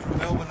from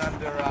Melbourne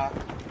under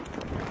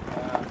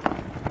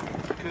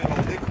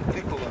Colonel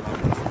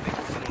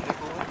Nicholson,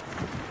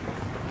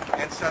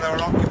 and so they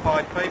were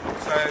occupied people.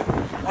 So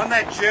on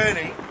that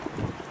journey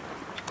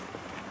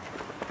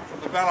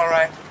from the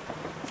Ballarat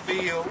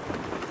field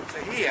to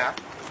here,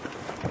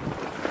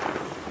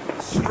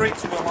 the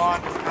streets were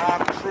lined with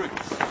armed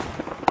troops. So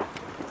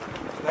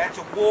they had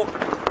to walk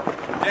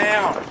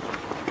down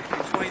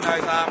between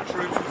those armed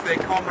troops with their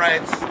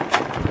comrades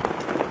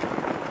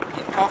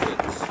in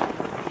coffins,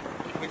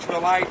 which were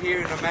laid here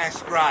in a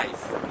mass grave.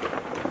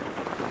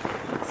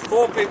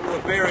 4 people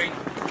were buried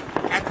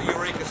at the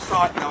Eureka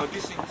site and they were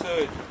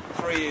disinterred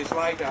 3 years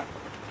later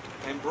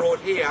and brought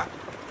here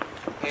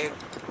and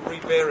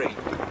reburied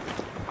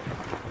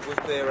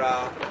with their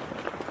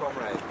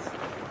comrades.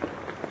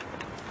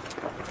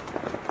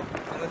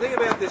 And the thing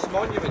about this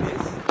monument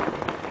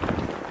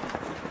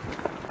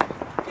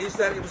is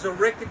that it was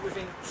erected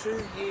within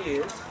 2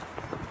 years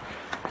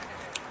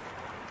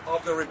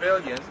of the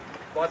rebellion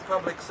by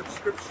public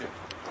subscription.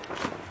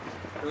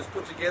 It was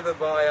put together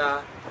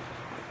by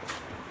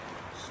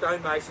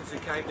stonemasons who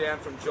came down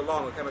from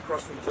Geelong, or came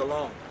across from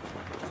Geelong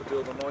to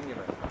build the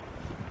monument.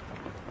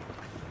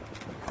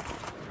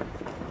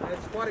 And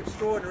it's quite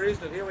extraordinary,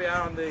 isn't it? Here we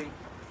are on the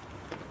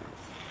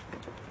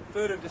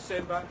 3rd of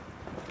December,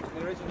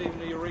 and there isn't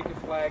even a Eureka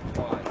flag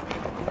flying.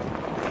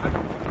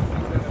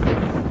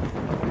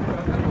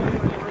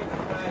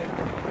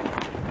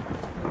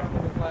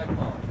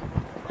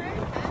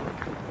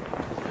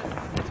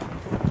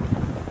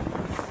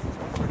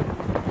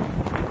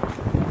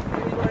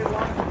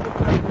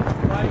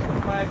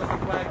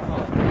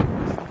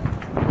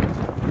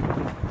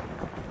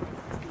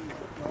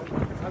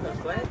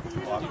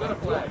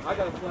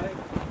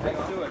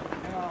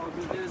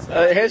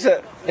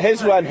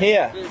 Here's one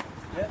here.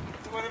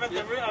 What about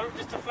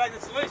just a flag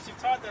that's loose? You've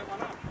tied that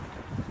one up.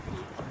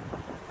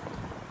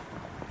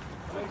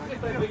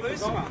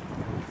 Loose one.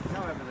 Go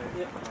over there.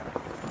 Yeah.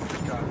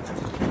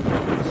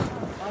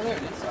 Oh, there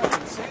it is. I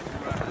can see it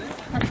right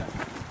there.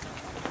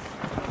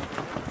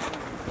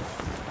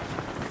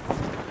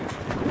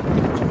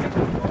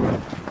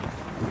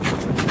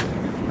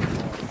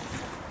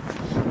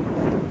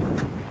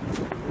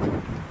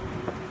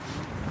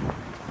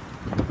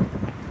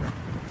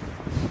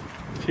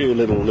 Few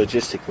little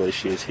logistical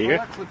issues here. Will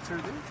that clip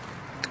through there?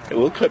 It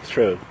will clip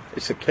through.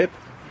 It's a clip?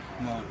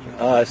 No.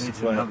 Oh, it's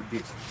another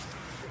bit.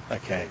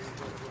 Okay.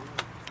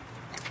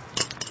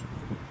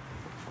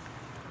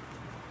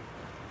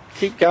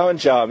 Keep going,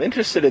 Joe. I'm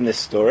interested in this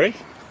story.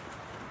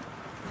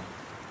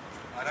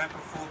 I don't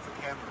perform for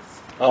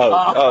cameras.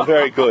 Oh,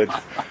 very good.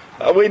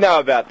 We know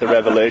about the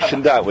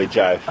revolution, don't we,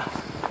 Joe?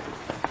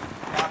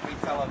 Can't be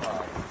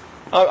televised.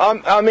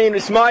 I mean,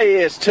 it's my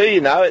ears too, you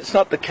know. It's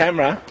not the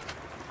camera.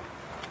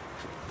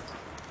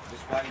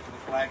 Just waiting for the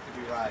flag to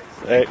be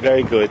raised.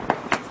 Very good.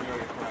 It's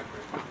very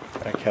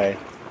appropriate. Okay.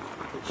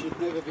 It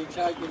should never be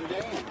taken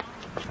down.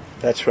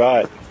 That's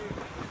right.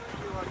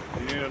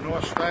 You need a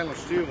nice stainless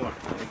steel one.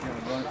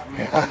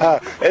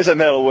 There's a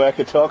metal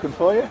worker talking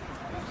for you.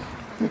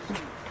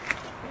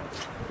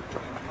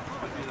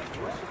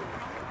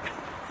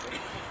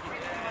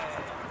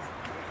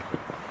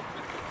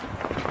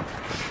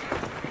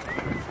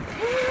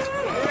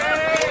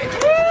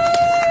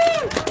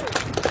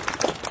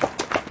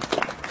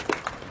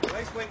 At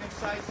least we can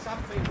say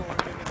some people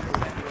remember this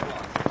in real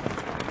life.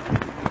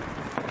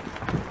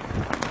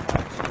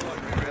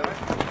 Extraordinary, really.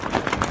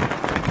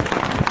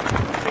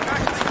 See,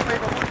 most of these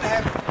people wouldn't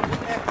have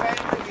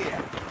family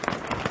here.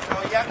 So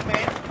young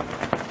men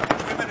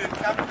and women who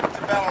come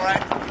to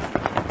Ballarat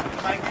to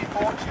make their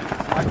fortunes.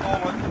 I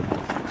call it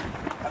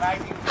an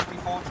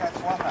 1854 Tats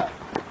Lotto.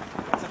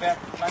 It's about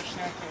make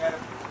chance you had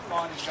it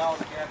finding gold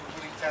if you had a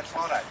winning Tats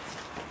Lotto.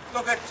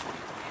 Look at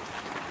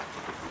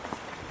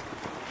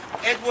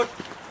Edward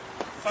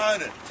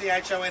Thonen,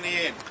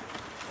 Thonen,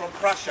 from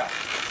Prussia.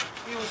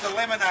 He was a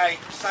lemonade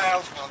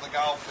salesman on the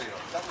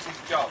goldfields. That was his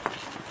job.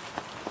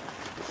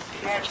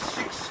 He had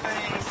 16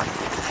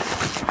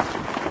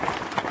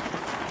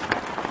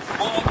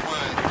 bullet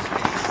wounds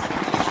in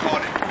his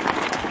body.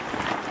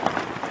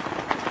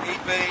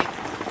 He'd been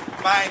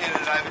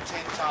bayoneted over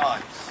 10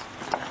 times.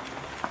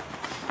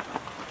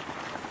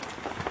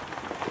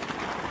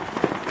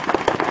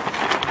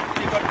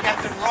 Then you've got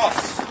Captain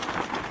Ross,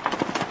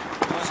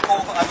 who was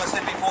called, as I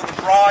said before, the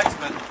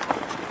bridesman,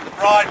 the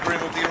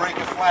bridegroom of the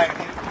Eureka flag, and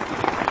he did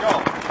his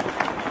job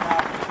looking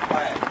after the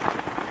flag.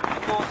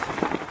 Because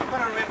you've got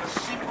to remember,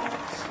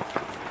 symbols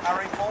are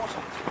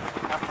important.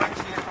 Our friends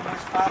here from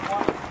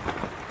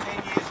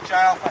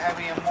jail for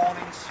having a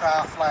Morning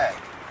Star flag.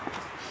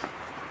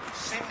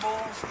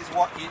 Symbols is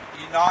what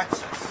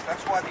unites us.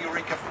 That's why the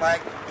Eureka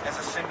flag as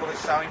a symbol is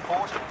so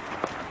important.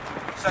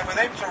 So for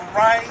them to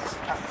raise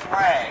a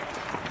flag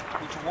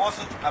which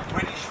wasn't a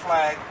British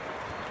flag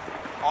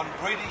on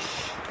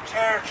British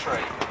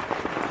territory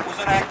was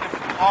an act of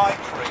high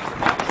treason,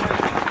 not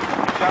treason,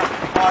 just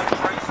high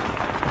treason.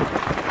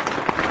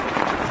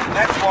 And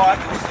that's why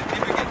it was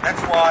significant.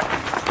 That's why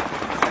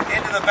at the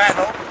end of the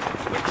battle,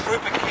 when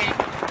Trooper King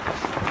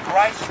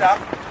raced up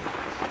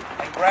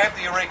and grabbed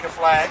the Eureka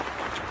flag,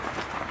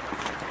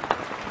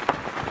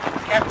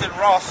 Captain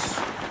Ross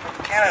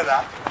from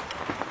Canada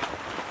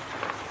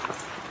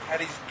had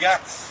his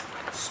guts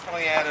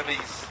spilling out of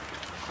his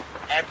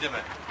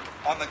abdomen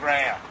on the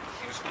ground.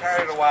 He was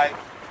carried away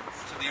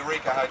to the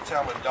Eureka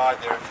Hotel and died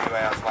there a few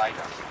hours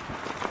later.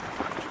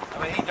 I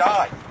mean, he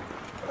died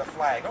for the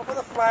flag, not for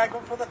the flag,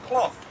 not for the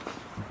cloth,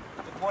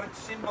 but what it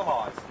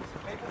symbolises.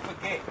 People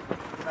forget.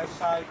 They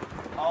say,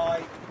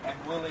 I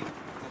am willing to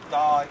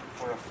die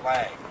for a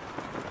flag.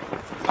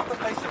 It's not the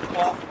piece of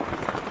cloth,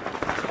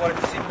 it's what it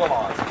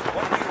symbolises.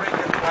 What the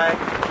Eureka flag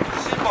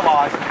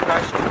symbolises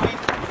those twin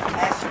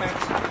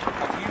aspects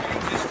of human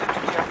existence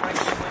we are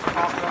friends in West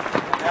Papua,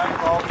 now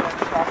involved in that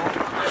struggle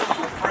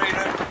for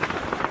freedom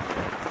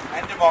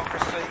and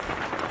democracy,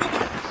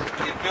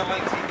 the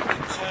ability to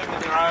determine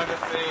their own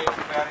affairs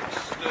without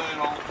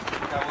external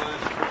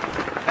coercion.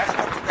 That's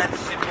what that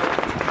symbol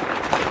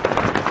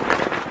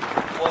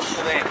was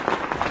for them.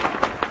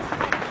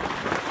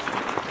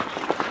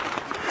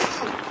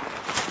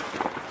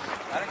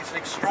 I think it's an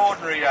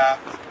extraordinary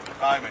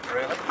moment,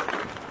 really,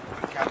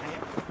 to come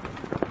here.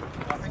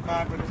 I think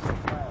Margaret is as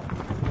well.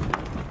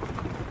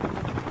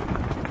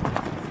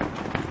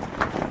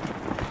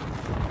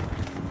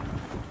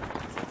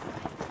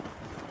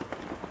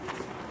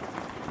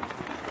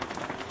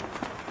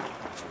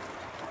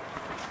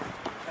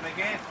 And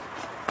again,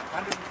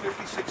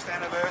 156th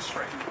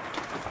anniversary.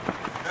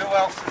 Who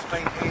else has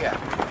been here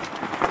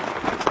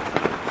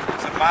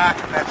to mark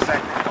that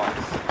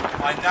sacrifice?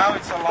 I know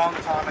it's a long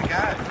time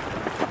ago,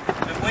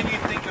 but when you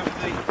think of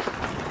the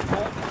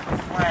importance of the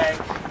flag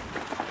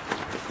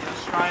in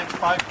Australian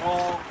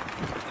folklore,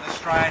 in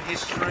Australian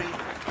history,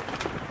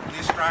 in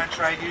the Australian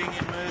trade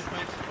union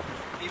movement,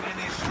 even in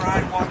the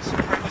Australian white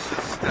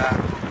supremacist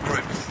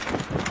groups,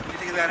 when you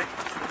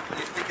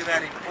think of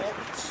that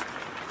importance,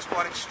 it's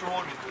quite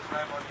extraordinary because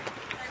nobody...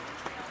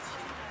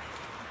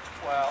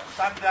 Well,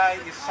 Sunday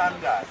is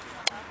Sunday.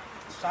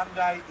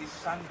 Sunday is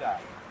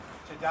Sunday.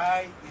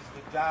 Today is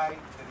the day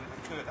that it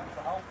occurred. That's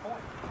the whole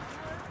point.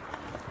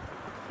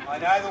 I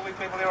know there'll be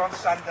people here on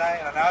Sunday,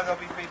 and I know there'll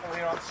be people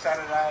here on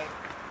Saturday,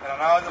 and I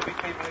know there'll be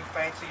people in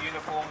fancy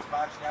uniforms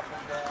marching up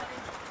and down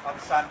on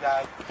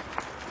Sunday.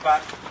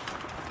 But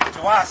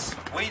to us,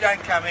 we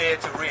don't come here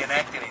to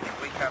reenact anything.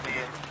 We come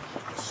here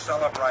to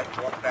celebrate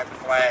what that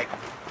flag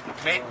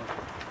meant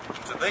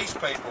to these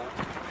people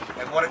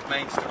and what it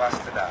means to us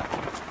today.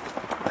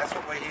 That's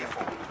what we're here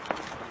for.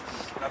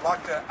 And I'd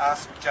like to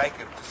ask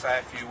Jacob to say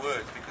a few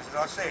words because, as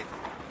I said,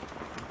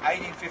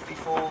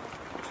 1854,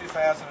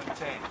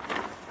 2010,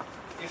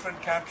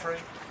 different country,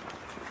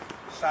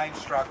 same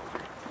struggle,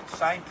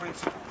 same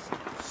principles,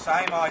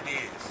 same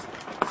ideas,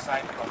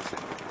 same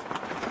concept.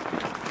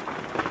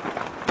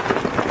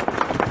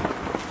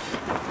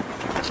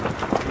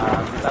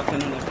 Good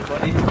afternoon,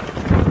 everybody.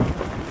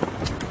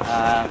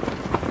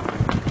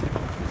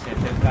 It's the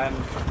third time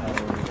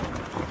speaking.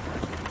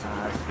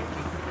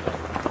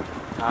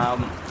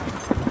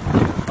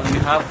 On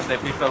behalf of the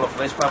people of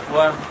West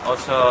Papua,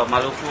 also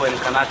Maluku and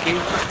Kanaki,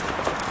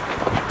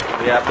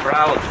 we are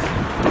proud to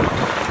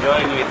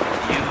join with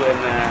you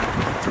and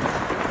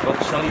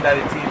vote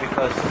solidarity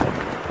because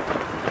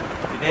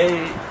today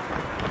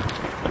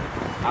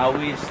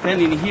we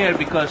standing here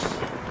because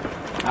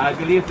I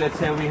believe that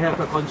we have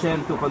a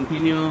conscience to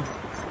continue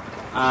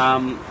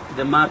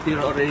the martyr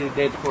already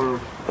dead for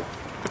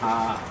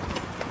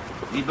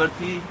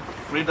liberty,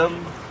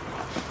 freedom.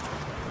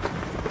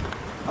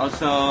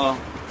 Also,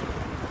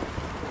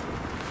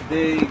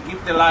 they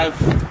give their life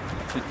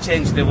to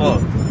change the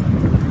world.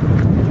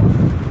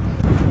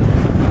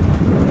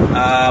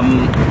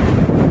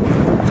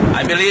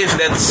 I believe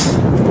that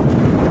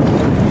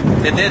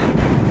they did,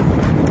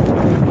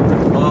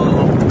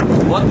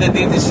 what they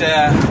did is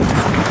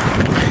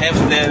have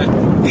the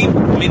deep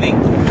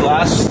meaning to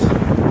us.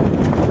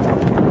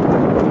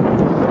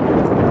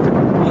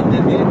 What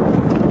they did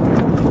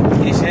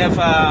is have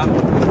a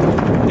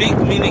big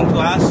meaning to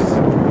us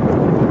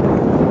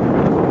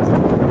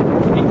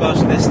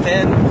because they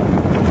stand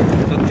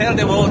to tell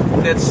the world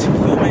that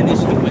human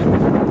is human.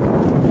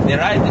 The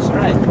right is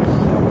right.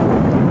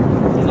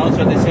 And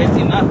also they said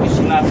enough is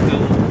enough to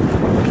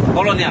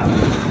colonial,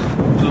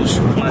 to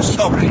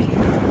stop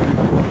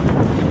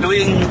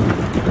doing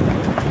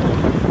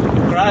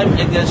crime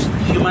against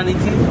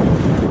humanity,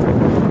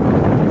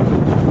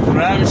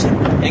 crimes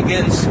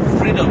against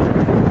freedom.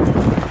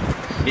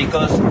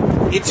 Because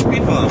each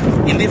people,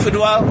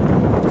 individual,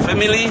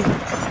 family,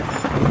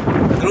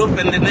 group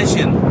and the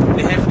nation,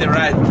 they have the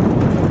right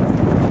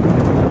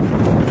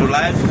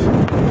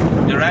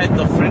right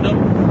of freedom,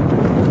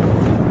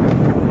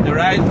 the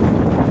right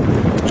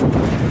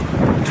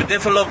to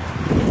develop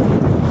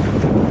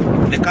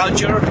the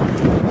culture,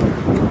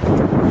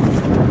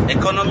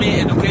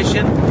 economy,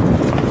 education,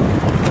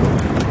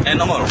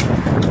 and all.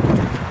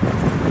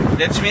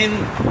 That means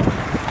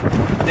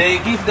they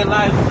give the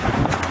life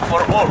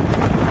for all.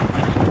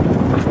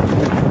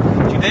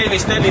 Today we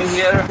standing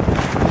here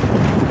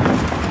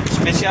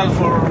special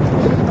for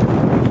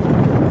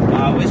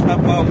West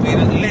Papua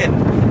land.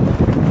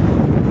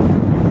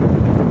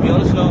 We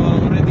also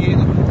already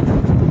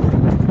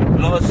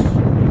lost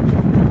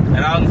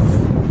around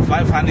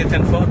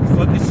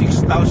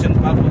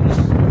 546,000 Papuans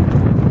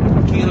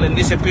killed and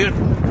disappeared.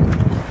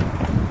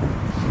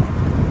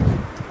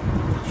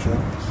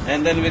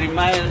 And then we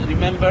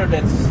remember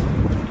that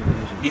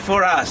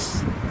before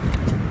us,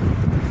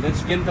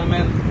 those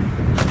gentlemen,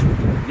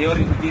 they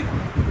already did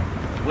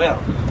well.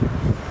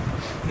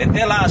 They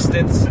tell us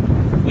that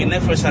we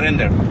never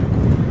surrender.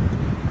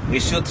 We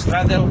should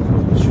struggle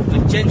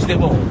to change the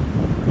world.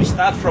 We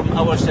start from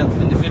ourselves,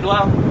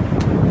 individual,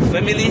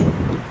 family,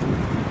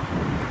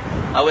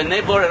 our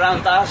neighbor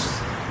around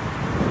us.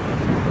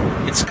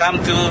 It's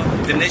come to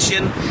the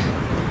nation,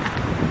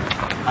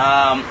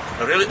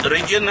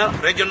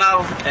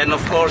 regional, and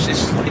of course it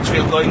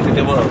will go into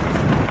the world.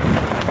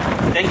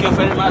 Thank you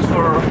very much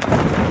for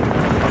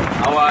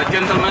our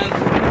gentlemen.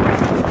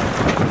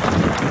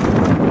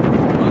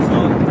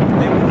 Also,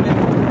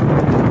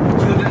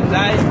 children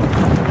died.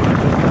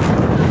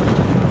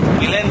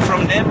 We learn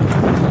from them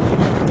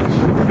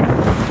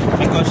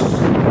because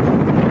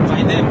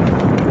by them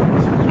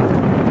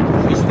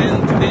we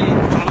stand today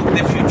to look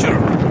the future.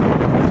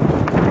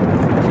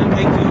 So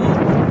thank you,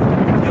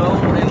 Joe,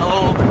 and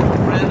all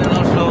friends, and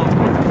also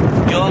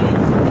John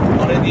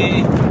already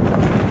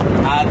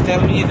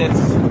tell me that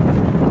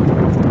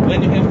when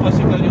you have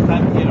possible you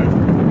come here.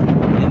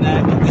 And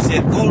it is a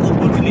gold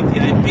opportunity.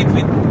 I meet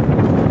with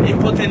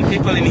important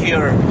people in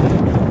here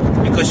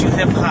because you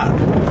have heart.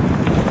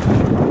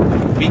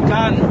 We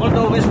can,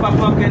 although West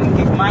Papua can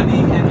give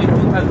money and we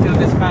put until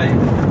the sky,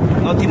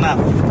 not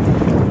enough.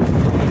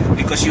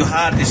 Because your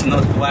heart is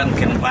not one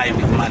can buy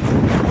with money.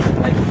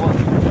 Like what?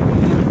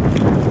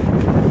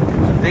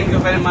 Thank you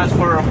very much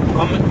for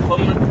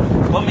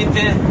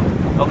committee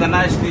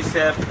organize this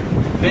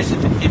basic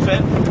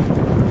event.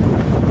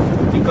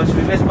 Because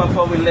we West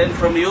Papua will learn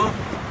from you.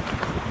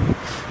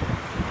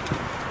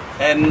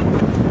 And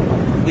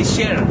we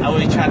share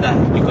each other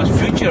because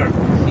future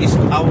is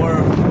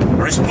our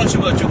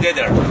responsible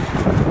together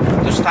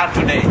to start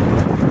today.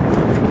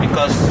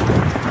 Because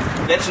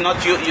that's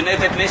not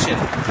United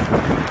Nations,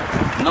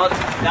 not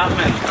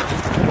government,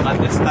 but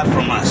let's start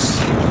from us.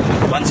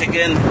 Once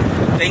again,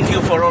 thank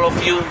you for all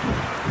of you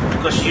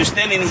because you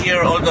standing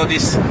here, although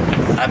this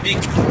a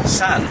big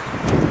sun,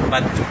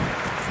 but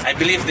I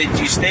believe that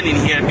you standing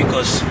here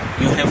because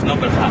you have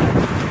noble heart.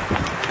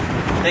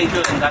 Thank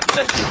you and God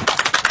bless you.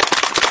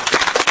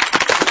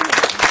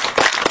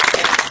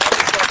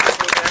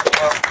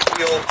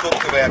 We all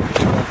talked about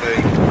people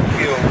being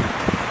killed.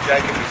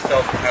 Jacob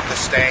himself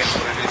understands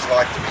what it is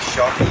like to be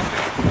shot.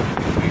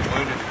 He's been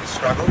wounded in the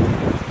struggle.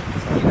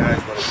 So he knows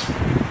what it's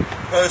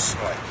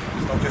personally.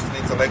 It's not just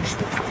an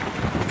intellectual thing.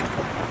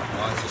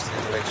 Mine's just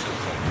an intellectual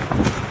thing.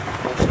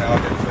 Unfortunately,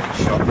 I've never been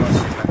shot, but I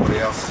see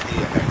nobody else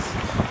here has.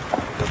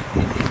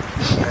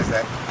 He has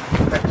that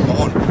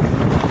bond all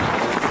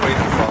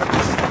freedom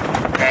fighters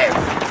have.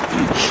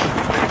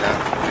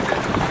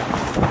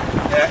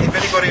 Now, if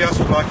anybody else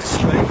would like to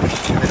speak,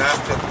 and then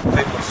after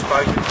people have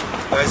spoken,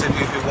 those of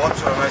you who want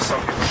to, I know some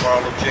people have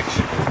moral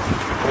objection,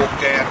 walk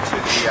down to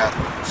the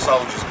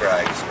soldiers'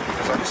 graves,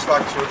 because I'd just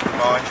like to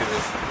remind you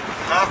that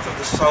half of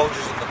the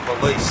soldiers and the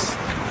police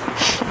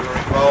who were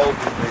involved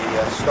in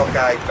the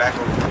Stockade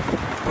battle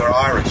were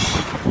Irish.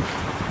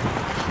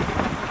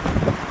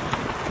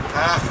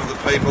 Half of the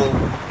people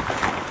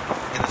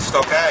in the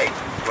Stockade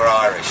were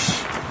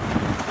Irish.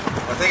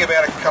 The thing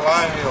about a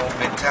colonial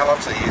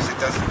mentality is it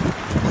doesn't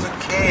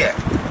care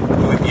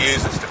who it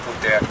uses to put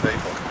down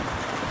people.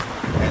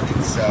 And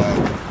it's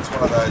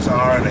one of those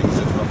ironies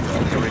of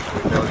the Eureka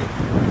Rebellion.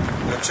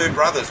 There are two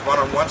brothers, one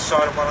on one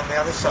side and one on the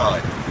other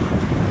side.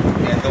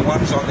 And the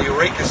ones on the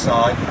Eureka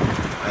side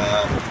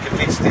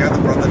convinced the other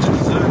brother to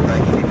desert,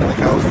 taking him to the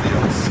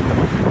goldfields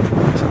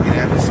to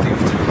get amnesty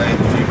to land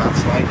a few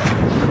months later.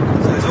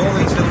 So there's all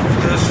these little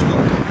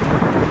personal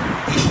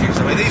issues.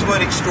 I mean, these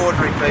weren't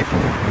extraordinary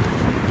people.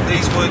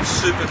 These weren't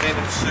supermen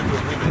and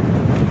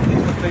superwomen.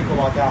 These were people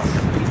like us,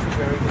 each with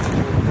very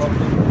individual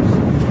problems,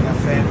 our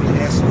family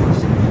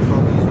hassles,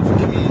 problems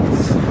with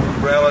kids,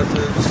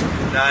 relatives,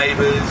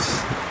 neighbours.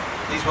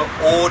 These were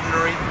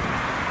ordinary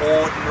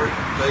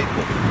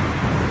people.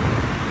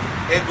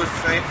 Edward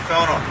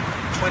Felnon,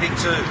 22,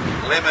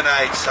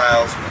 lemonade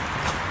salesman,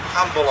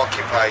 humble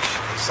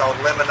occupation. He sold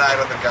lemonade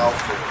on the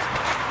goldfield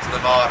to the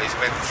miners.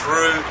 Went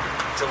through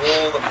to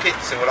all the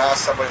pits and would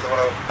ask somebody if they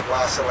want a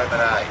glass of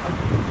lemonade.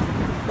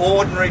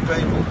 Ordinary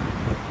people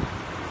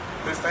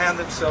who found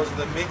themselves in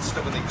the midst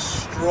of an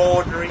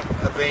extraordinary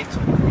event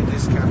in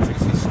this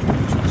country's history,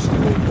 which was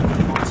still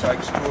so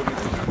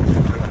extraordinary.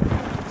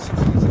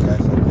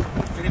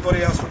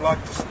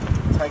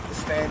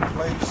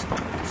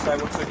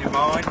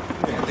 mine,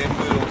 and then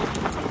we'll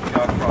go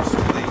across to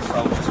the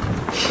soldiers.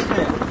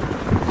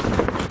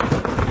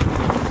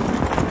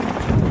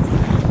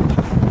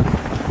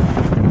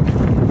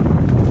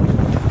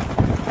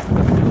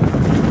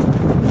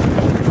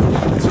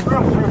 It's a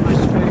real privilege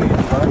to be here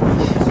today.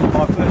 This is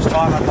my first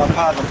time, and my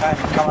partner came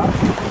to come up,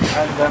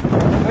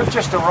 and we've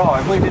just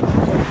arrived. We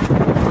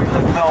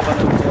left Melbourne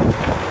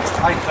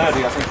at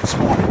 8:30, I think, this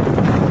morning,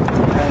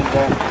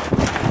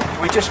 and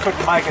we just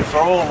couldn't make it for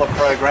all the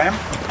program.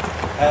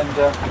 And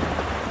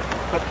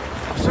but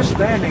just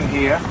standing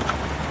here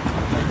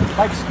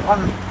makes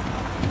one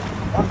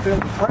feel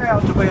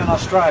proud to be an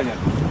Australian.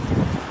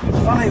 It's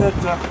funny that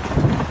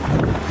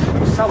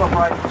we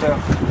celebrate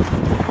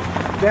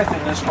death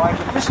in this way,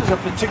 but this is a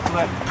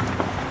particular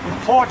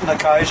important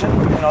occasion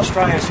in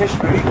Australia's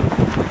history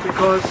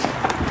because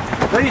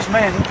these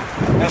men,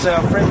 as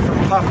our friend from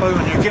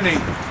Papua New Guinea,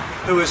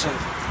 who is in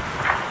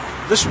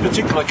this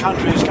particular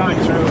country is going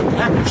through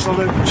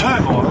absolute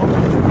turmoil,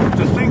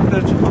 to think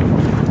that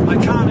they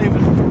can't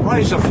even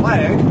raise a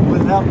flag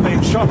without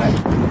being shot at.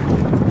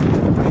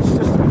 It's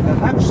just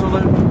an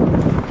absolute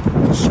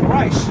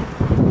disgrace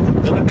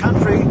that a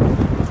country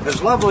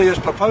as lovely as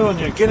Papua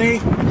New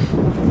Guinea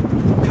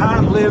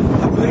can't live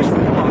a peaceful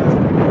life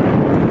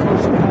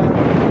because of how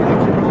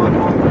occupied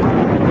by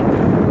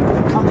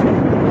the country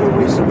who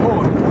we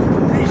support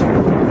easily.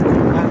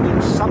 And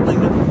it's something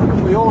that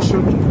we all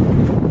should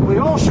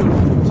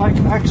take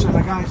action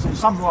against in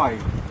some way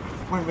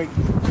when we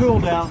cool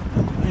down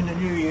in the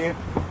new year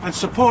and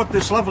support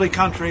this lovely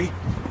country.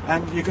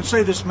 And you can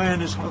see this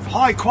man is of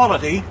high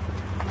quality,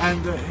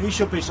 and he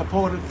should be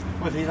supported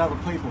with his other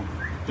people.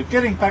 But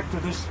getting back to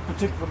this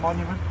particular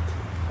monument,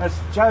 as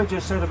Joe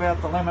just said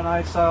about the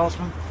lemonade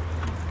salesman,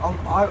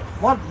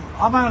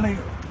 I'm only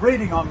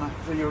reading on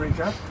the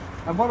Eureka,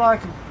 and what I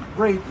can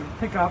read and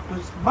pick up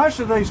is most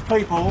of these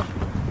people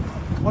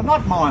were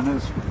not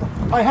miners.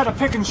 They had a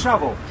pick and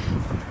shovel,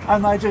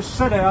 and they just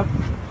set out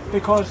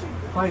because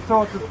they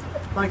thought that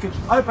they could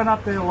open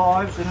up their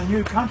lives in a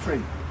new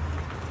country.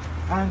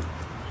 And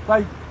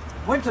they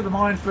went to the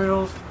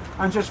minefields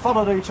and just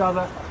followed each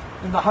other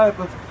in the hope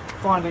of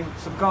finding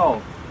some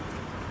gold.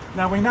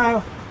 Now we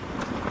know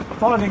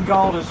finding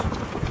gold is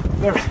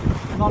very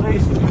not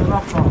easy to get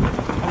up from,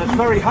 and it's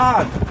very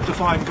hard to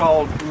find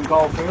gold in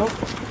gold fields.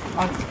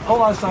 And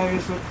all I say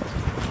is that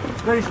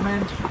these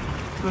men,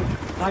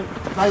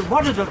 they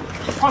wanted a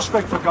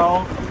prospect for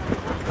gold.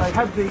 They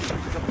had the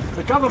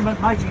government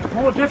making it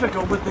more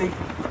difficult with the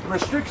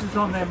restrictions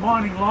on their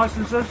mining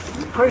licences,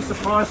 increase the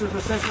prices,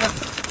 etc.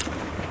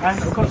 And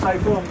of course they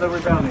formed the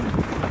rebellion.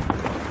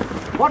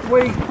 What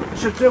we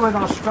should do in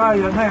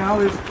Australia now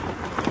is,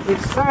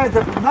 it's sad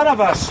that none of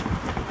us,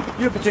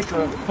 you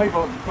particular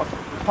people,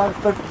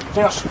 but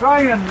the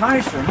Australian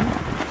nation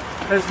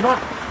is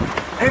not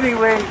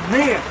anywhere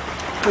near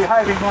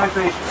behaving like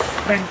these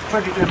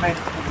 22 men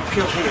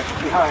killed here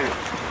behave.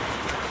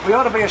 We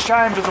ought to be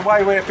ashamed of the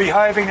way we're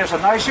behaving as a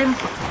nation,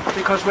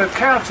 because we've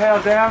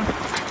kowtowed down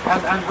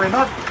and we're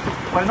not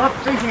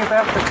thinking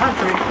about the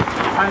country.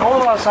 And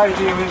all I say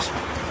to you is,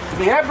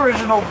 the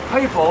Aboriginal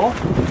people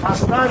are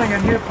starting a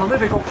new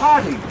political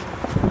party,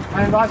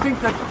 and I think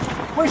that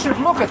we should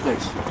look at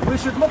this. We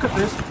should look at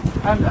this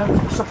and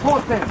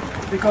support them,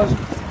 because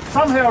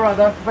somehow or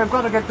other we've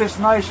got to get this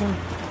nation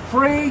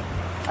free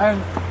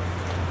and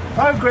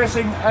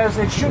progressing as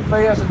it should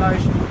be as a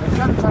nation. It's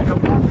going to take a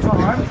long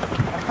time, and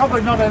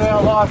probably not in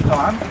our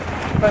lifetime,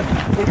 but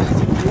the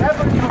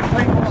Aboriginal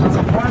people are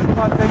the ones,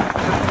 I think,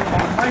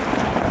 that will make a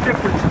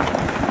difference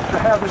to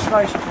how this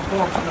nation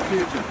performs in the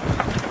future.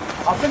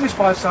 I'll finish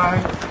by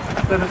saying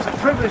that it's a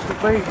privilege to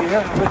be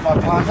here with my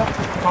partner,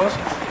 of course,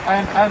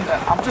 and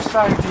I'm just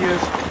saying to you,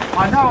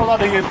 I know a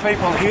lot of you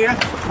people here.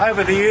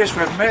 Over the years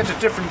we've met at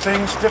different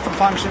things, different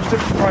functions,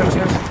 different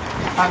protests,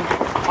 and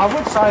I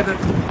would say that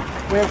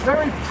we're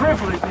very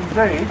privileged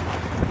indeed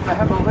to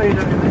have a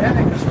leader in the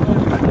anarchist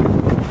movement,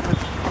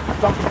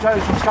 Dr. Joe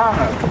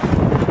Toscano.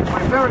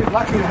 We're very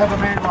lucky to have a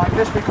man like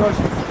this because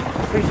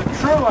he's a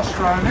true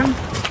Australian,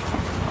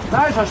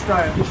 knows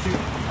Australian history,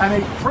 and he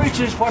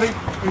preaches what he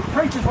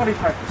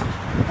practices.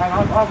 And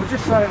I would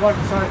just like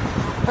to say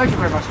thank you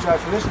very much, Joe,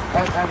 for this,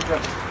 and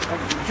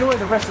enjoy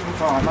the rest of the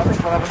time. I think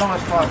we'll have a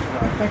nice time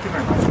today. Thank you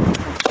very much.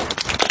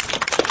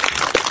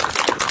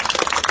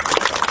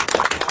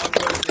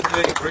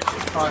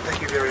 Prai,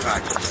 thank you very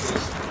much.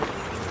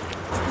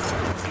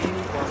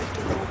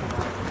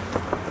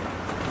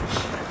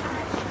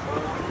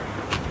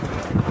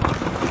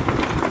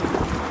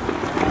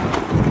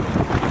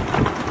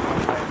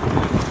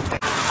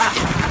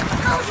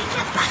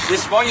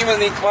 This monument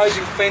and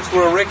enclosing fence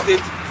were erected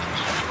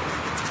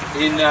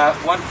in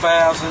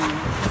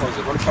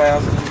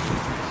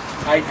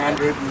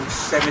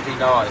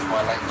 1879, if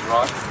my Latin's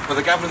right, for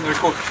the government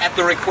at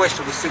the request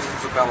of the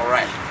citizens of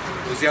Ballarat.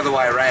 It was the other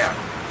way around.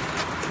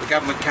 The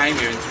government came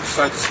here and was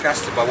so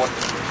disgusted by the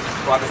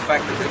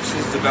fact that the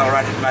citizens of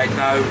Ballarat had made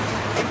no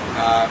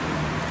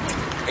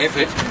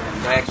effort.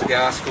 They actually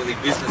asked for the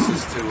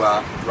businesses to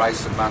raise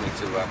some money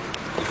to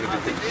give it a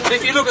good thing. And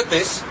if you look at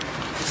this,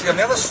 You see, on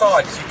the other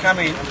side, as you come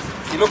in,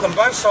 you look on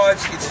both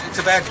sides, it's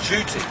about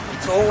duty.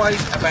 It's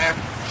always about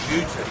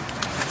duty.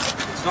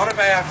 It's not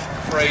about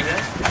freedom,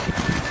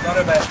 it's not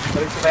about,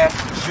 but it's about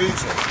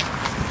duty.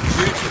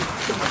 Duty.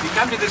 You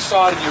come to this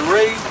side and you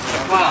read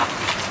the plaque,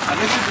 and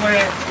this is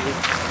where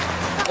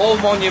all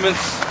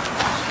monuments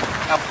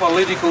are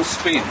political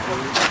spin.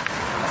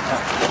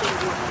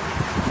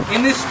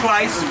 In this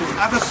place,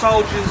 other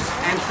soldiers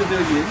and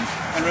civilians,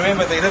 and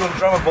remember the little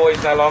drummer boy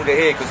is no longer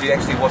here because he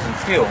actually wasn't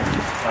killed.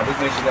 I did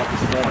mention that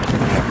this morning.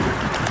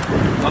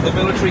 On the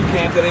military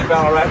camp that in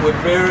Ballarat were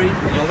buried,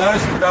 and you'll notice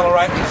that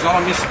Ballarat is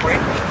on a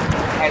misprint,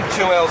 had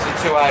 2 L's and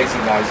 2 A's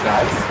in those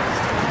days.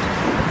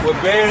 Were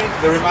buried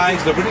the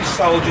remains of the British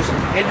soldiers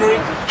Henry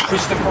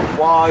Christopher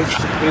Wise,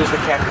 who was the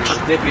captain,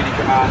 the deputy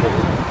commander of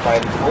the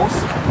Bathing Force,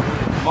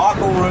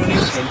 Michael Rooney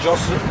and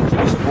Joseph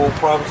Wall,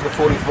 privates of the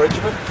 40th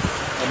Regiment,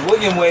 and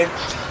William Webb,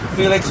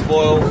 Felix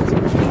Boyle,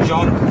 and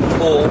John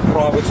Hall,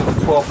 privates of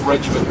the 12th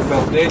Regiment, who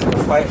fell dead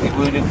or fatally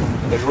wounded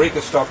at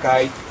Eureka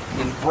Stockade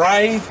in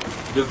brave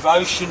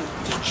devotion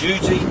to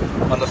duty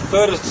on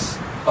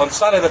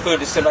Sunday the 3rd of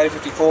December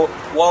 1854,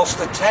 whilst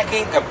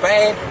attacking a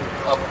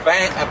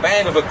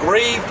band of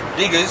aggrieved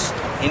diggers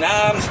in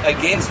arms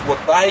against what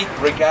they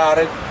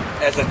regarded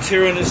as a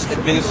tyrannous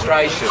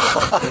administration.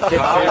 So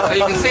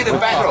you can see the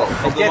battle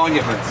of the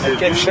monuments. It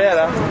gets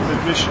better.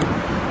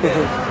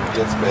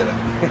 Gets better.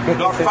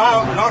 Not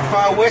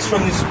far west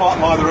from this spot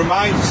lie the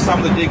remains of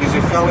some of the diggers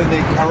who fell in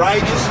their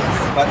courageous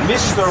but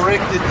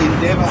misdirected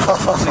endeavour to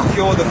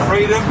secure the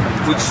freedom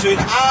which soon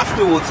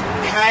afterwards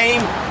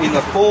came in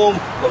the form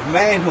of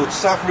manhood,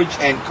 suffrage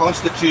and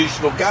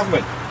constitutional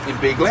government in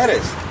big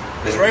letters.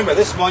 Because remember,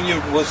 this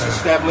monument was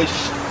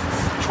established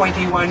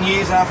 21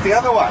 years after the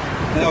other one.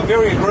 And they were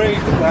very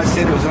aggrieved that they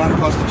said it was an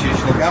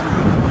unconstitutional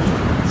government.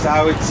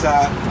 So it's,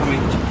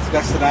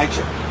 that's the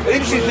nature. But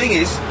the interesting thing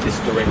is...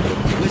 Misdirected.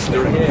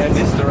 Yeah,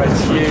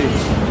 misdirected.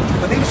 Huge.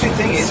 But the interesting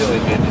thing is...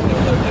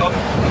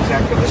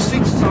 Exactly. The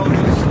 6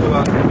 soldiers who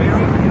are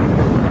buried here,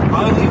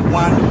 only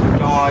 1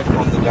 died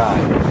on the day.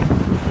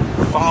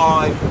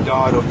 5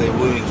 died of their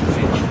wounds,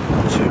 which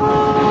 2.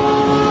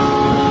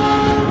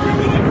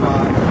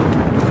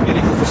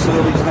 Medical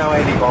facilities, no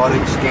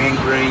antibiotics,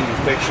 gangrene,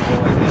 infection,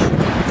 all that issue.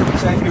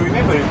 So if you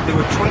remember, there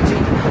were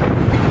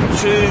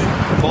 22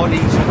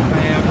 bodies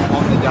found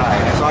on the day.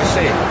 As I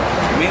said,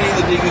 many of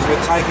the diggers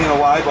were taken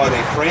away by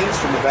their friends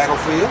from the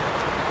battlefield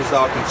because they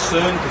were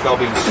concerned because they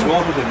were being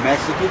slaughtered and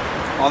massacred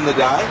on the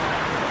day,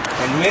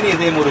 and many of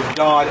them would have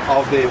died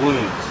of their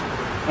wounds.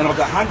 And of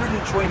the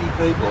 120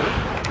 people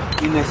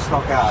in their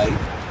stockade,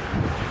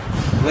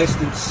 less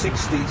than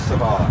 60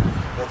 survived.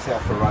 That's how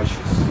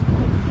ferocious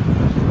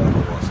the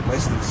battle was.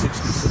 Less than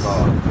 60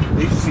 survived.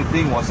 The interesting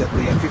thing was at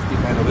the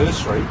 50th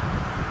anniversary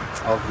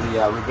of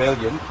the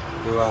rebellion,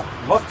 there were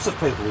lots of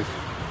people who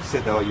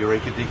said they were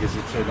Eureka diggers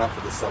who turned up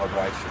for the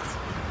celebrations.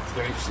 It's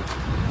very interesting.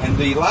 And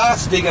the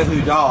last digger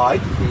who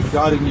died, he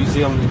died in New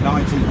Zealand in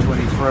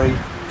 1923,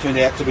 turned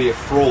out to be a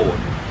fraud.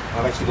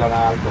 I've actually done an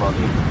article on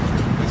him.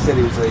 He said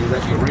he was at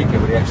Eureka,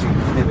 but he actually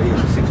never, he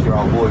was a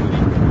 6-year-old boy,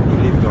 but he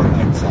lived on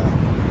that story.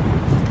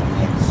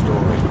 It's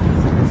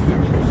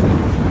very interesting.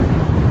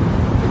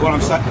 But what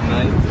I'm saying... The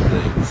names of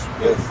these.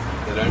 Yes.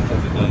 They don't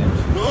have the names.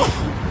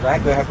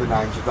 They have the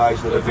names of those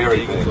that are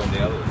buried there. On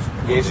the others.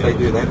 Yes, they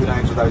do. They have the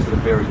names of those that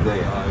are buried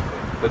there. Oh,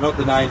 okay. But not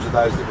the names of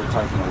those that were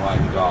taken away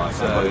who died.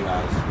 So nobody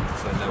knows.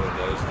 So no one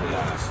knows the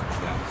names.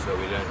 No. So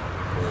we don't...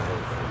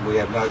 We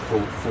have no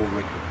full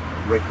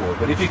record.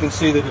 But if you can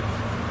see that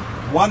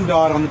one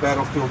died on the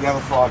battlefield, the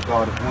other 5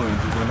 died of wounds,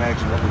 you can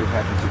imagine what would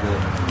have happened to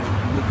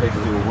the people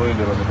who were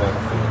wounded on the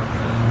battlefield.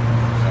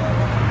 So,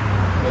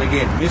 but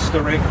again,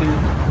 misdirected,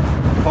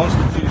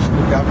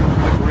 constitutional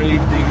government,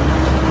 aggrieved diggers,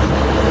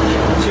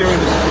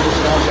 tyrannous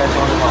administration goes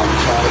on and on.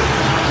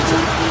 So,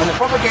 and the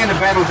propaganda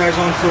battle goes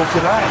on till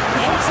today.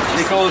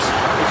 Because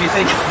if you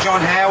think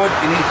John Howard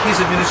in his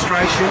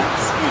administration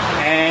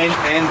and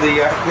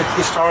the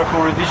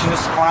historical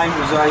revisionist claim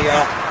was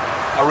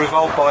a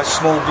revolt by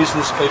small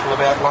business people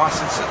about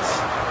licences.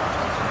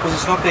 Because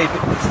it's not their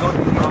people who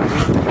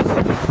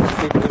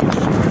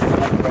just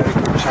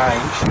radical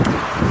change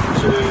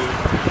to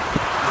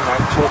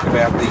talk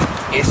about the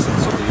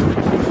essence of the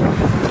Eureka.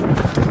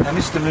 Now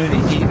Mr. Mooney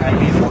here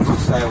wants to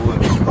say a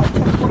word.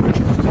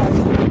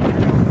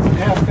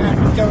 Our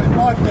family, so in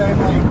my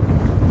family,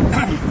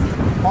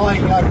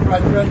 my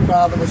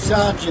great-grandfather was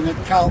sergeant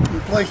at Carlton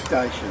Police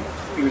Station.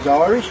 He was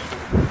Irish,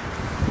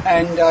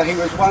 and he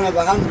was one of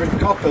the 100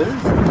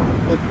 coppers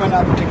that went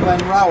up to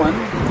Glenrowan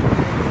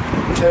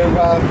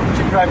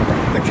to grab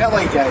the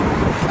Kelly gang.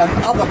 And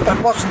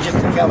it wasn't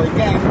just the Kelly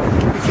gang,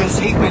 because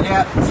he went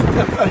out,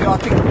 I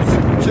think it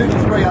was 200 to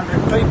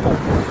 300 people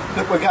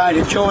that were going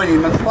to join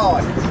him and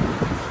fight.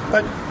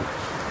 But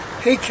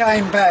he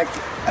came back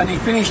and he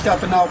finished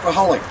up an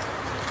alcoholic.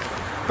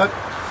 But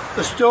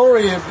the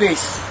story of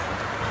this,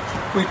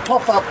 we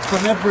pop up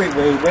from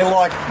everywhere.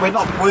 We're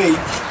not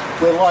weeds,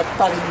 we're like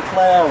budding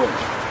flowers.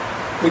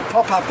 We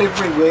pop up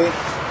everywhere.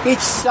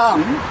 His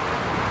son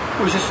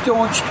was a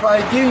staunch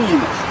trade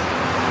unionist,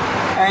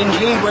 and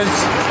he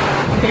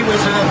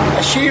was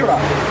a shearer.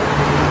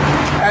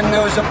 And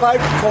there was a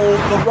boat called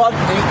the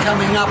Rodney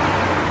coming up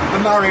the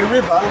Murray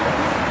River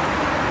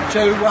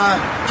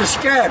to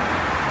Scab,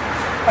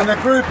 and a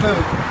group of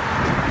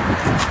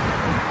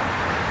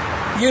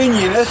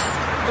unionists,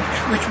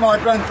 which my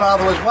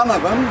grandfather was one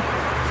of them,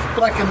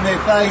 blackened their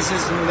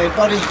faces and their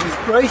bodies with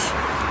grease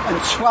and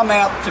swum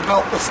out to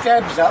belt the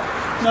Scabs up.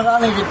 Not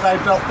only did they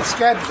belt the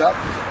Scabs up,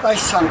 they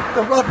sunk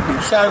the Rodney.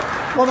 So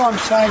what I'm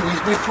saying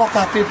is we pop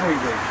up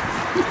everywhere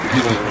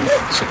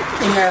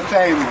in our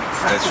families.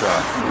 That's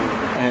right.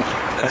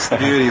 That's the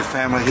beauty of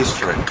family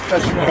history.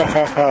 That's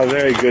right.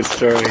 Very good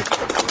story.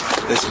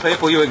 There's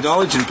people you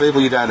acknowledge and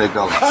people you don't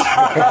acknowledge.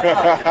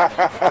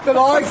 But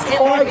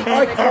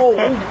I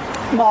called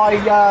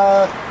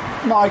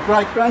my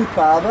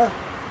great-grandfather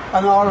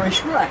an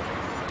Irish rat,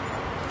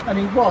 and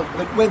he was,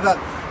 but whether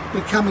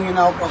becoming an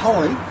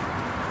alcoholic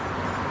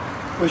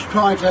was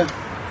trying to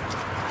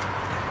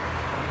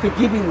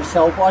forgive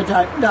himself, I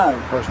don't know.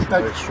 But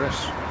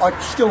Stress. I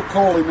still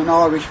call him an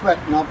Irish rat,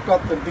 and I've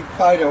got the big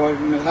photo of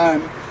him at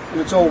home, and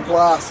it's all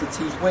glass. It's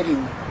his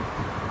wedding,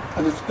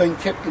 and it's been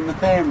kept in the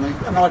family,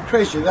 and I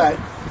treasure that.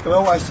 But I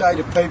always say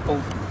to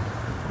people,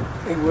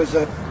 he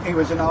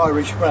was an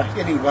Irish rat.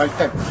 Anyway,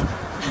 thanks.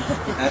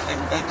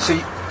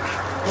 See,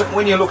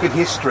 when you look at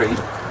history,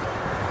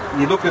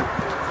 you look at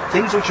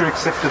things which are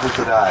acceptable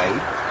today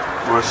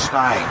were a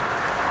stain.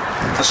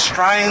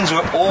 Australians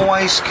were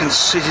always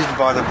considered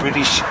by the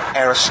British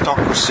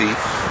aristocracy,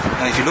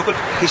 and if you look at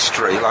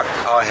history, like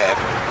I have,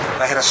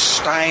 they had a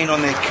stain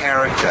on their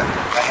character.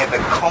 They had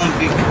the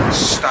convict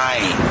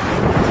stain.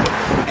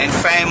 And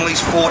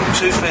families fought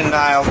tooth and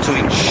nail to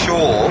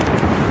ensure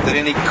that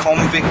any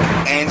convict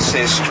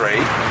ancestry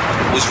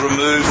was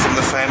removed from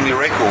the family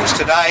records.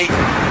 Today,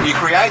 you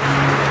create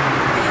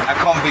a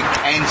convict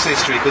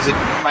ancestry because it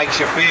makes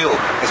you feel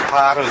as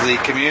part of the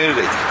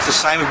community. It's the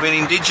same with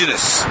being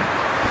Indigenous.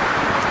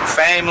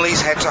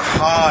 Families had to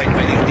hide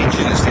being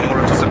Indigenous in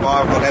order to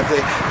survive, not have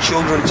their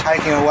children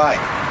taken away.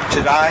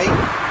 Today,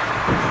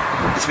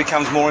 it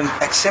becomes more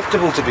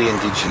acceptable to be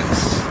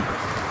Indigenous.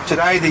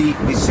 Today, the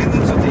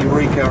descendants of the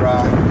Eureka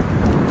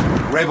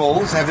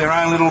rebels have their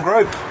own little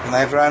group, and they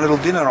have their own little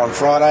dinner on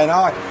Friday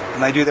night,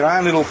 and they do their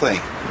own little thing.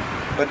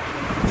 But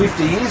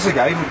 50 years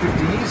ago, even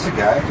 50 years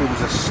ago, it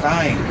was a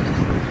stain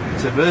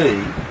to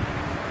be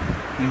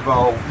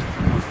involved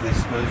with this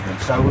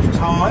movement. So it was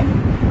time,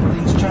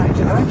 things change.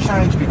 And they don't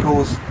change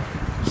because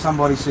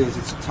somebody says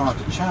it's time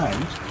to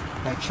change.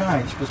 They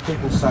change because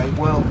people say,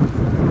 well,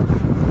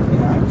 you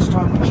know, it's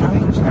time to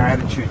change our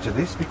attitude to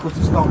this because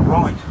it's not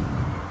right.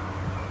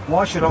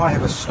 Why should I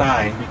have a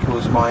stain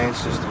because my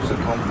ancestor was a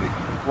convict?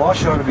 Why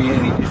should I be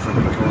any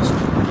different because,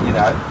 you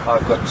know,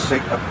 I've got a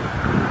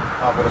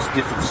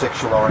different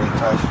sexual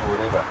orientation or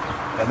whatever?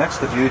 And that's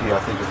the beauty, I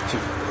think, of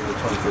the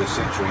 21st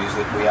century, is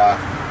that we are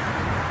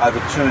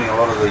overturning a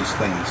lot of these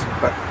things.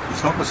 But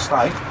it's not the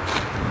state,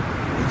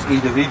 it's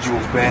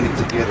individuals banding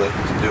together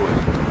to do it.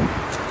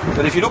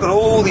 But if you look at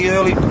all the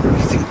early,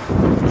 you think,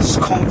 this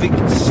convict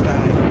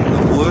stain, and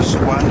the worst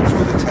ones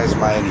were the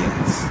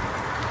Tasmanians.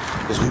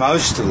 Because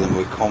most of them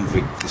were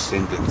convict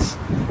descendants.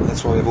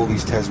 That's why we have all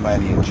these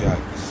Tasmanian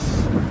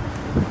jokes.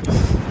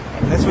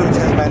 And that's where the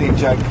Tasmanian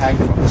joke came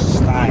from, the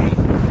stain.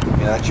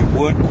 You know, that you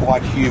weren't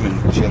quite human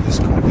because you had this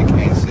convict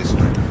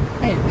ancestry.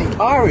 Hey,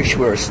 the Irish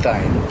were a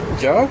stain,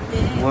 Joe.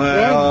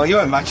 Well, you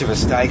weren't much of a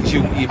stain.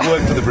 You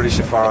worked for the British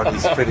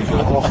authorities pretty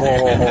good.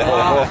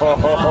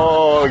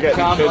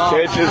 Getting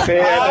contentious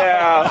here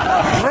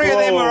now. 3 of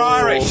them were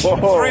Irish. 3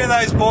 of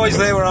those boys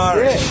there were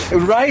Irish.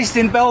 Yeah. Raised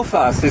in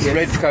Belfast, this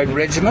Redcoat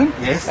Regiment.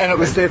 Yes. And it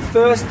was their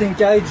first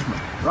engagement,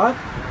 right?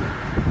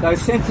 They were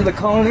sent to the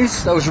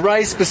colonies. They was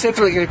raised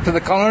specifically for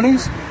the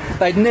colonies.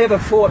 They'd never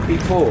fought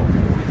before.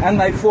 And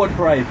they fought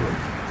bravely.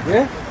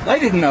 Yeah? They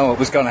didn't know what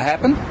was going to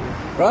happen.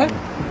 Right?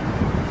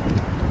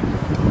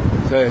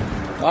 So,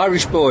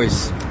 Irish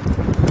boys.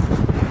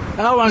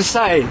 And I want to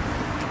say,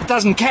 it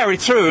doesn't carry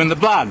through in the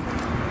blood.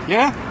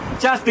 Yeah?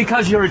 Just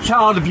because you're a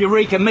child of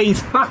Eureka means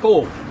fuck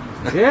all.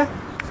 Yeah?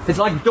 It's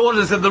like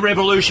Daughters of the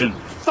Revolution.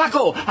 Fuck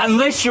all,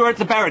 unless you're at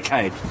the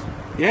barricade.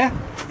 Yeah?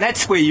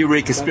 That's where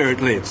Eureka spirit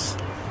lives.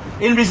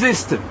 In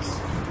resistance.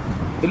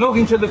 In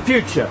looking to the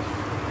future.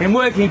 In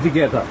working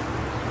together.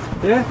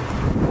 Yeah?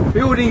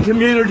 Building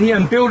community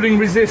and building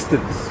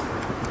resistance.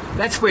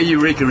 That's where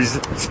Eureka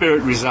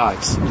spirit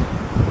resides.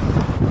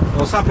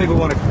 Well, some people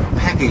want to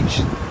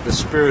package the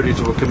spirit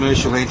into a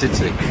commercial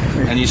entity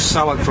and you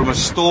sell it from a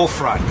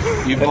storefront.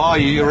 You buy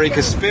your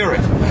Eureka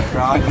spirit,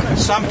 right?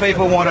 Some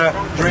people want to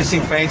dress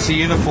in fancy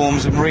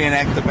uniforms and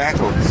reenact the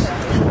battles.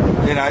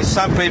 You know,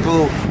 some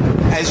people,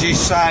 as you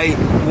say,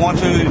 want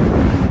to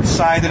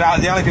say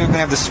that the only people who can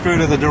have the spirit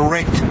are the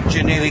direct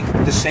genetic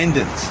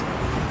descendants.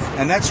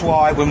 And that's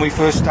why when we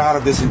first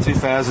started this in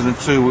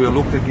 2002, we were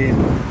looked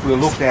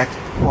at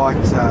quite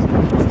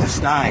with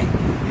disdain,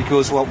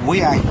 because what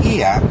we are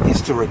here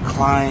is to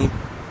reclaim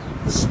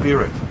the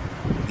spirit,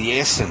 the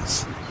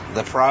essence,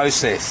 the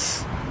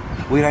process.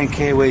 We don't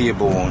care where you're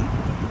born.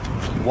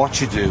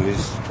 what you do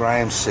is,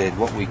 Graham said,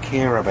 what we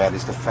care about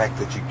is the fact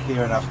that you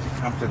care enough to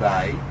come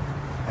today,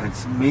 and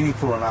it's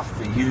meaningful enough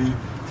for you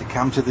to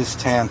come to this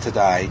town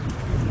today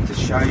to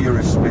show your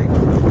respect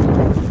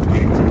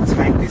and to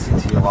take this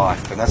into your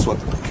life, and that's what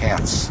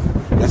counts.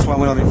 That's why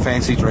we're not in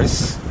fancy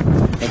dress,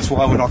 that's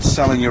why we're not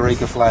selling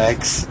Eureka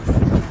flags,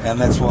 and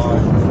that's why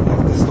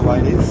that's the way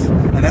it is,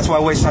 and that's why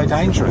we're so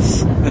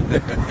dangerous.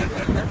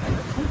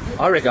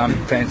 I reckon I'm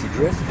in fancy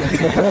dress.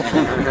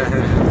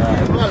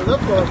 I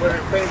look like we're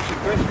in fancy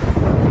dress.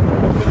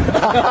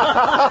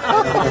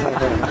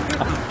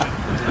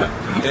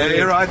 Yeah,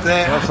 you're right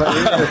there.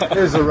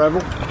 Here's the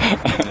rebel.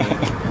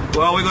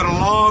 Well, we've got a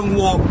long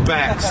walk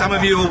back. Some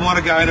of you will want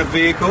to go in a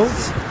vehicle.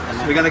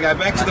 We're going to go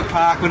back to the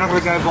park. We're not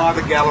going to go by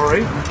the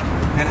gallery.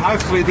 And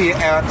hopefully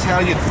our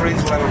Italian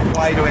friends will have a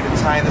play to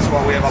entertain us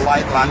while we have a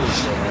late lunch.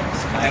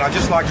 And I'd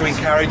just like to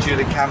encourage you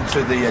to come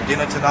to the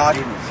dinner tonight.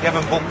 If you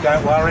haven't booked,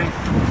 don't worry.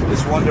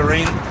 Just wander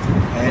in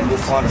and we'll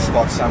find a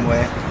spot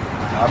somewhere.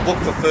 I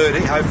booked for 30.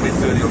 Hopefully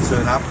 30 will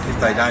turn up. If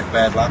they don't,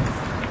 bad luck.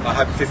 I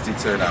hope 50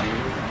 turn up.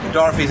 And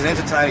Dorothy's an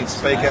entertaining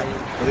speaker.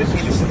 But the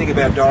interesting thing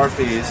about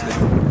Dorothy is that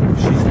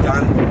she's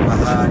done the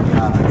hard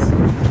yards.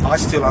 I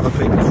steal other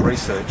people's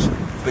research,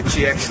 but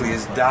she actually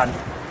has done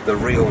the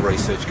real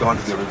research, gone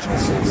to the original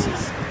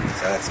sources.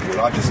 So that's good.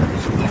 I just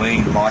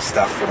glean my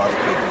stuff from other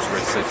people's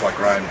research like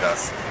Graham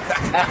does.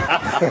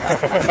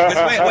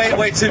 Because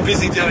we're too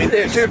busy doing it.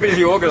 Yeah, too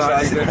busy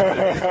organising.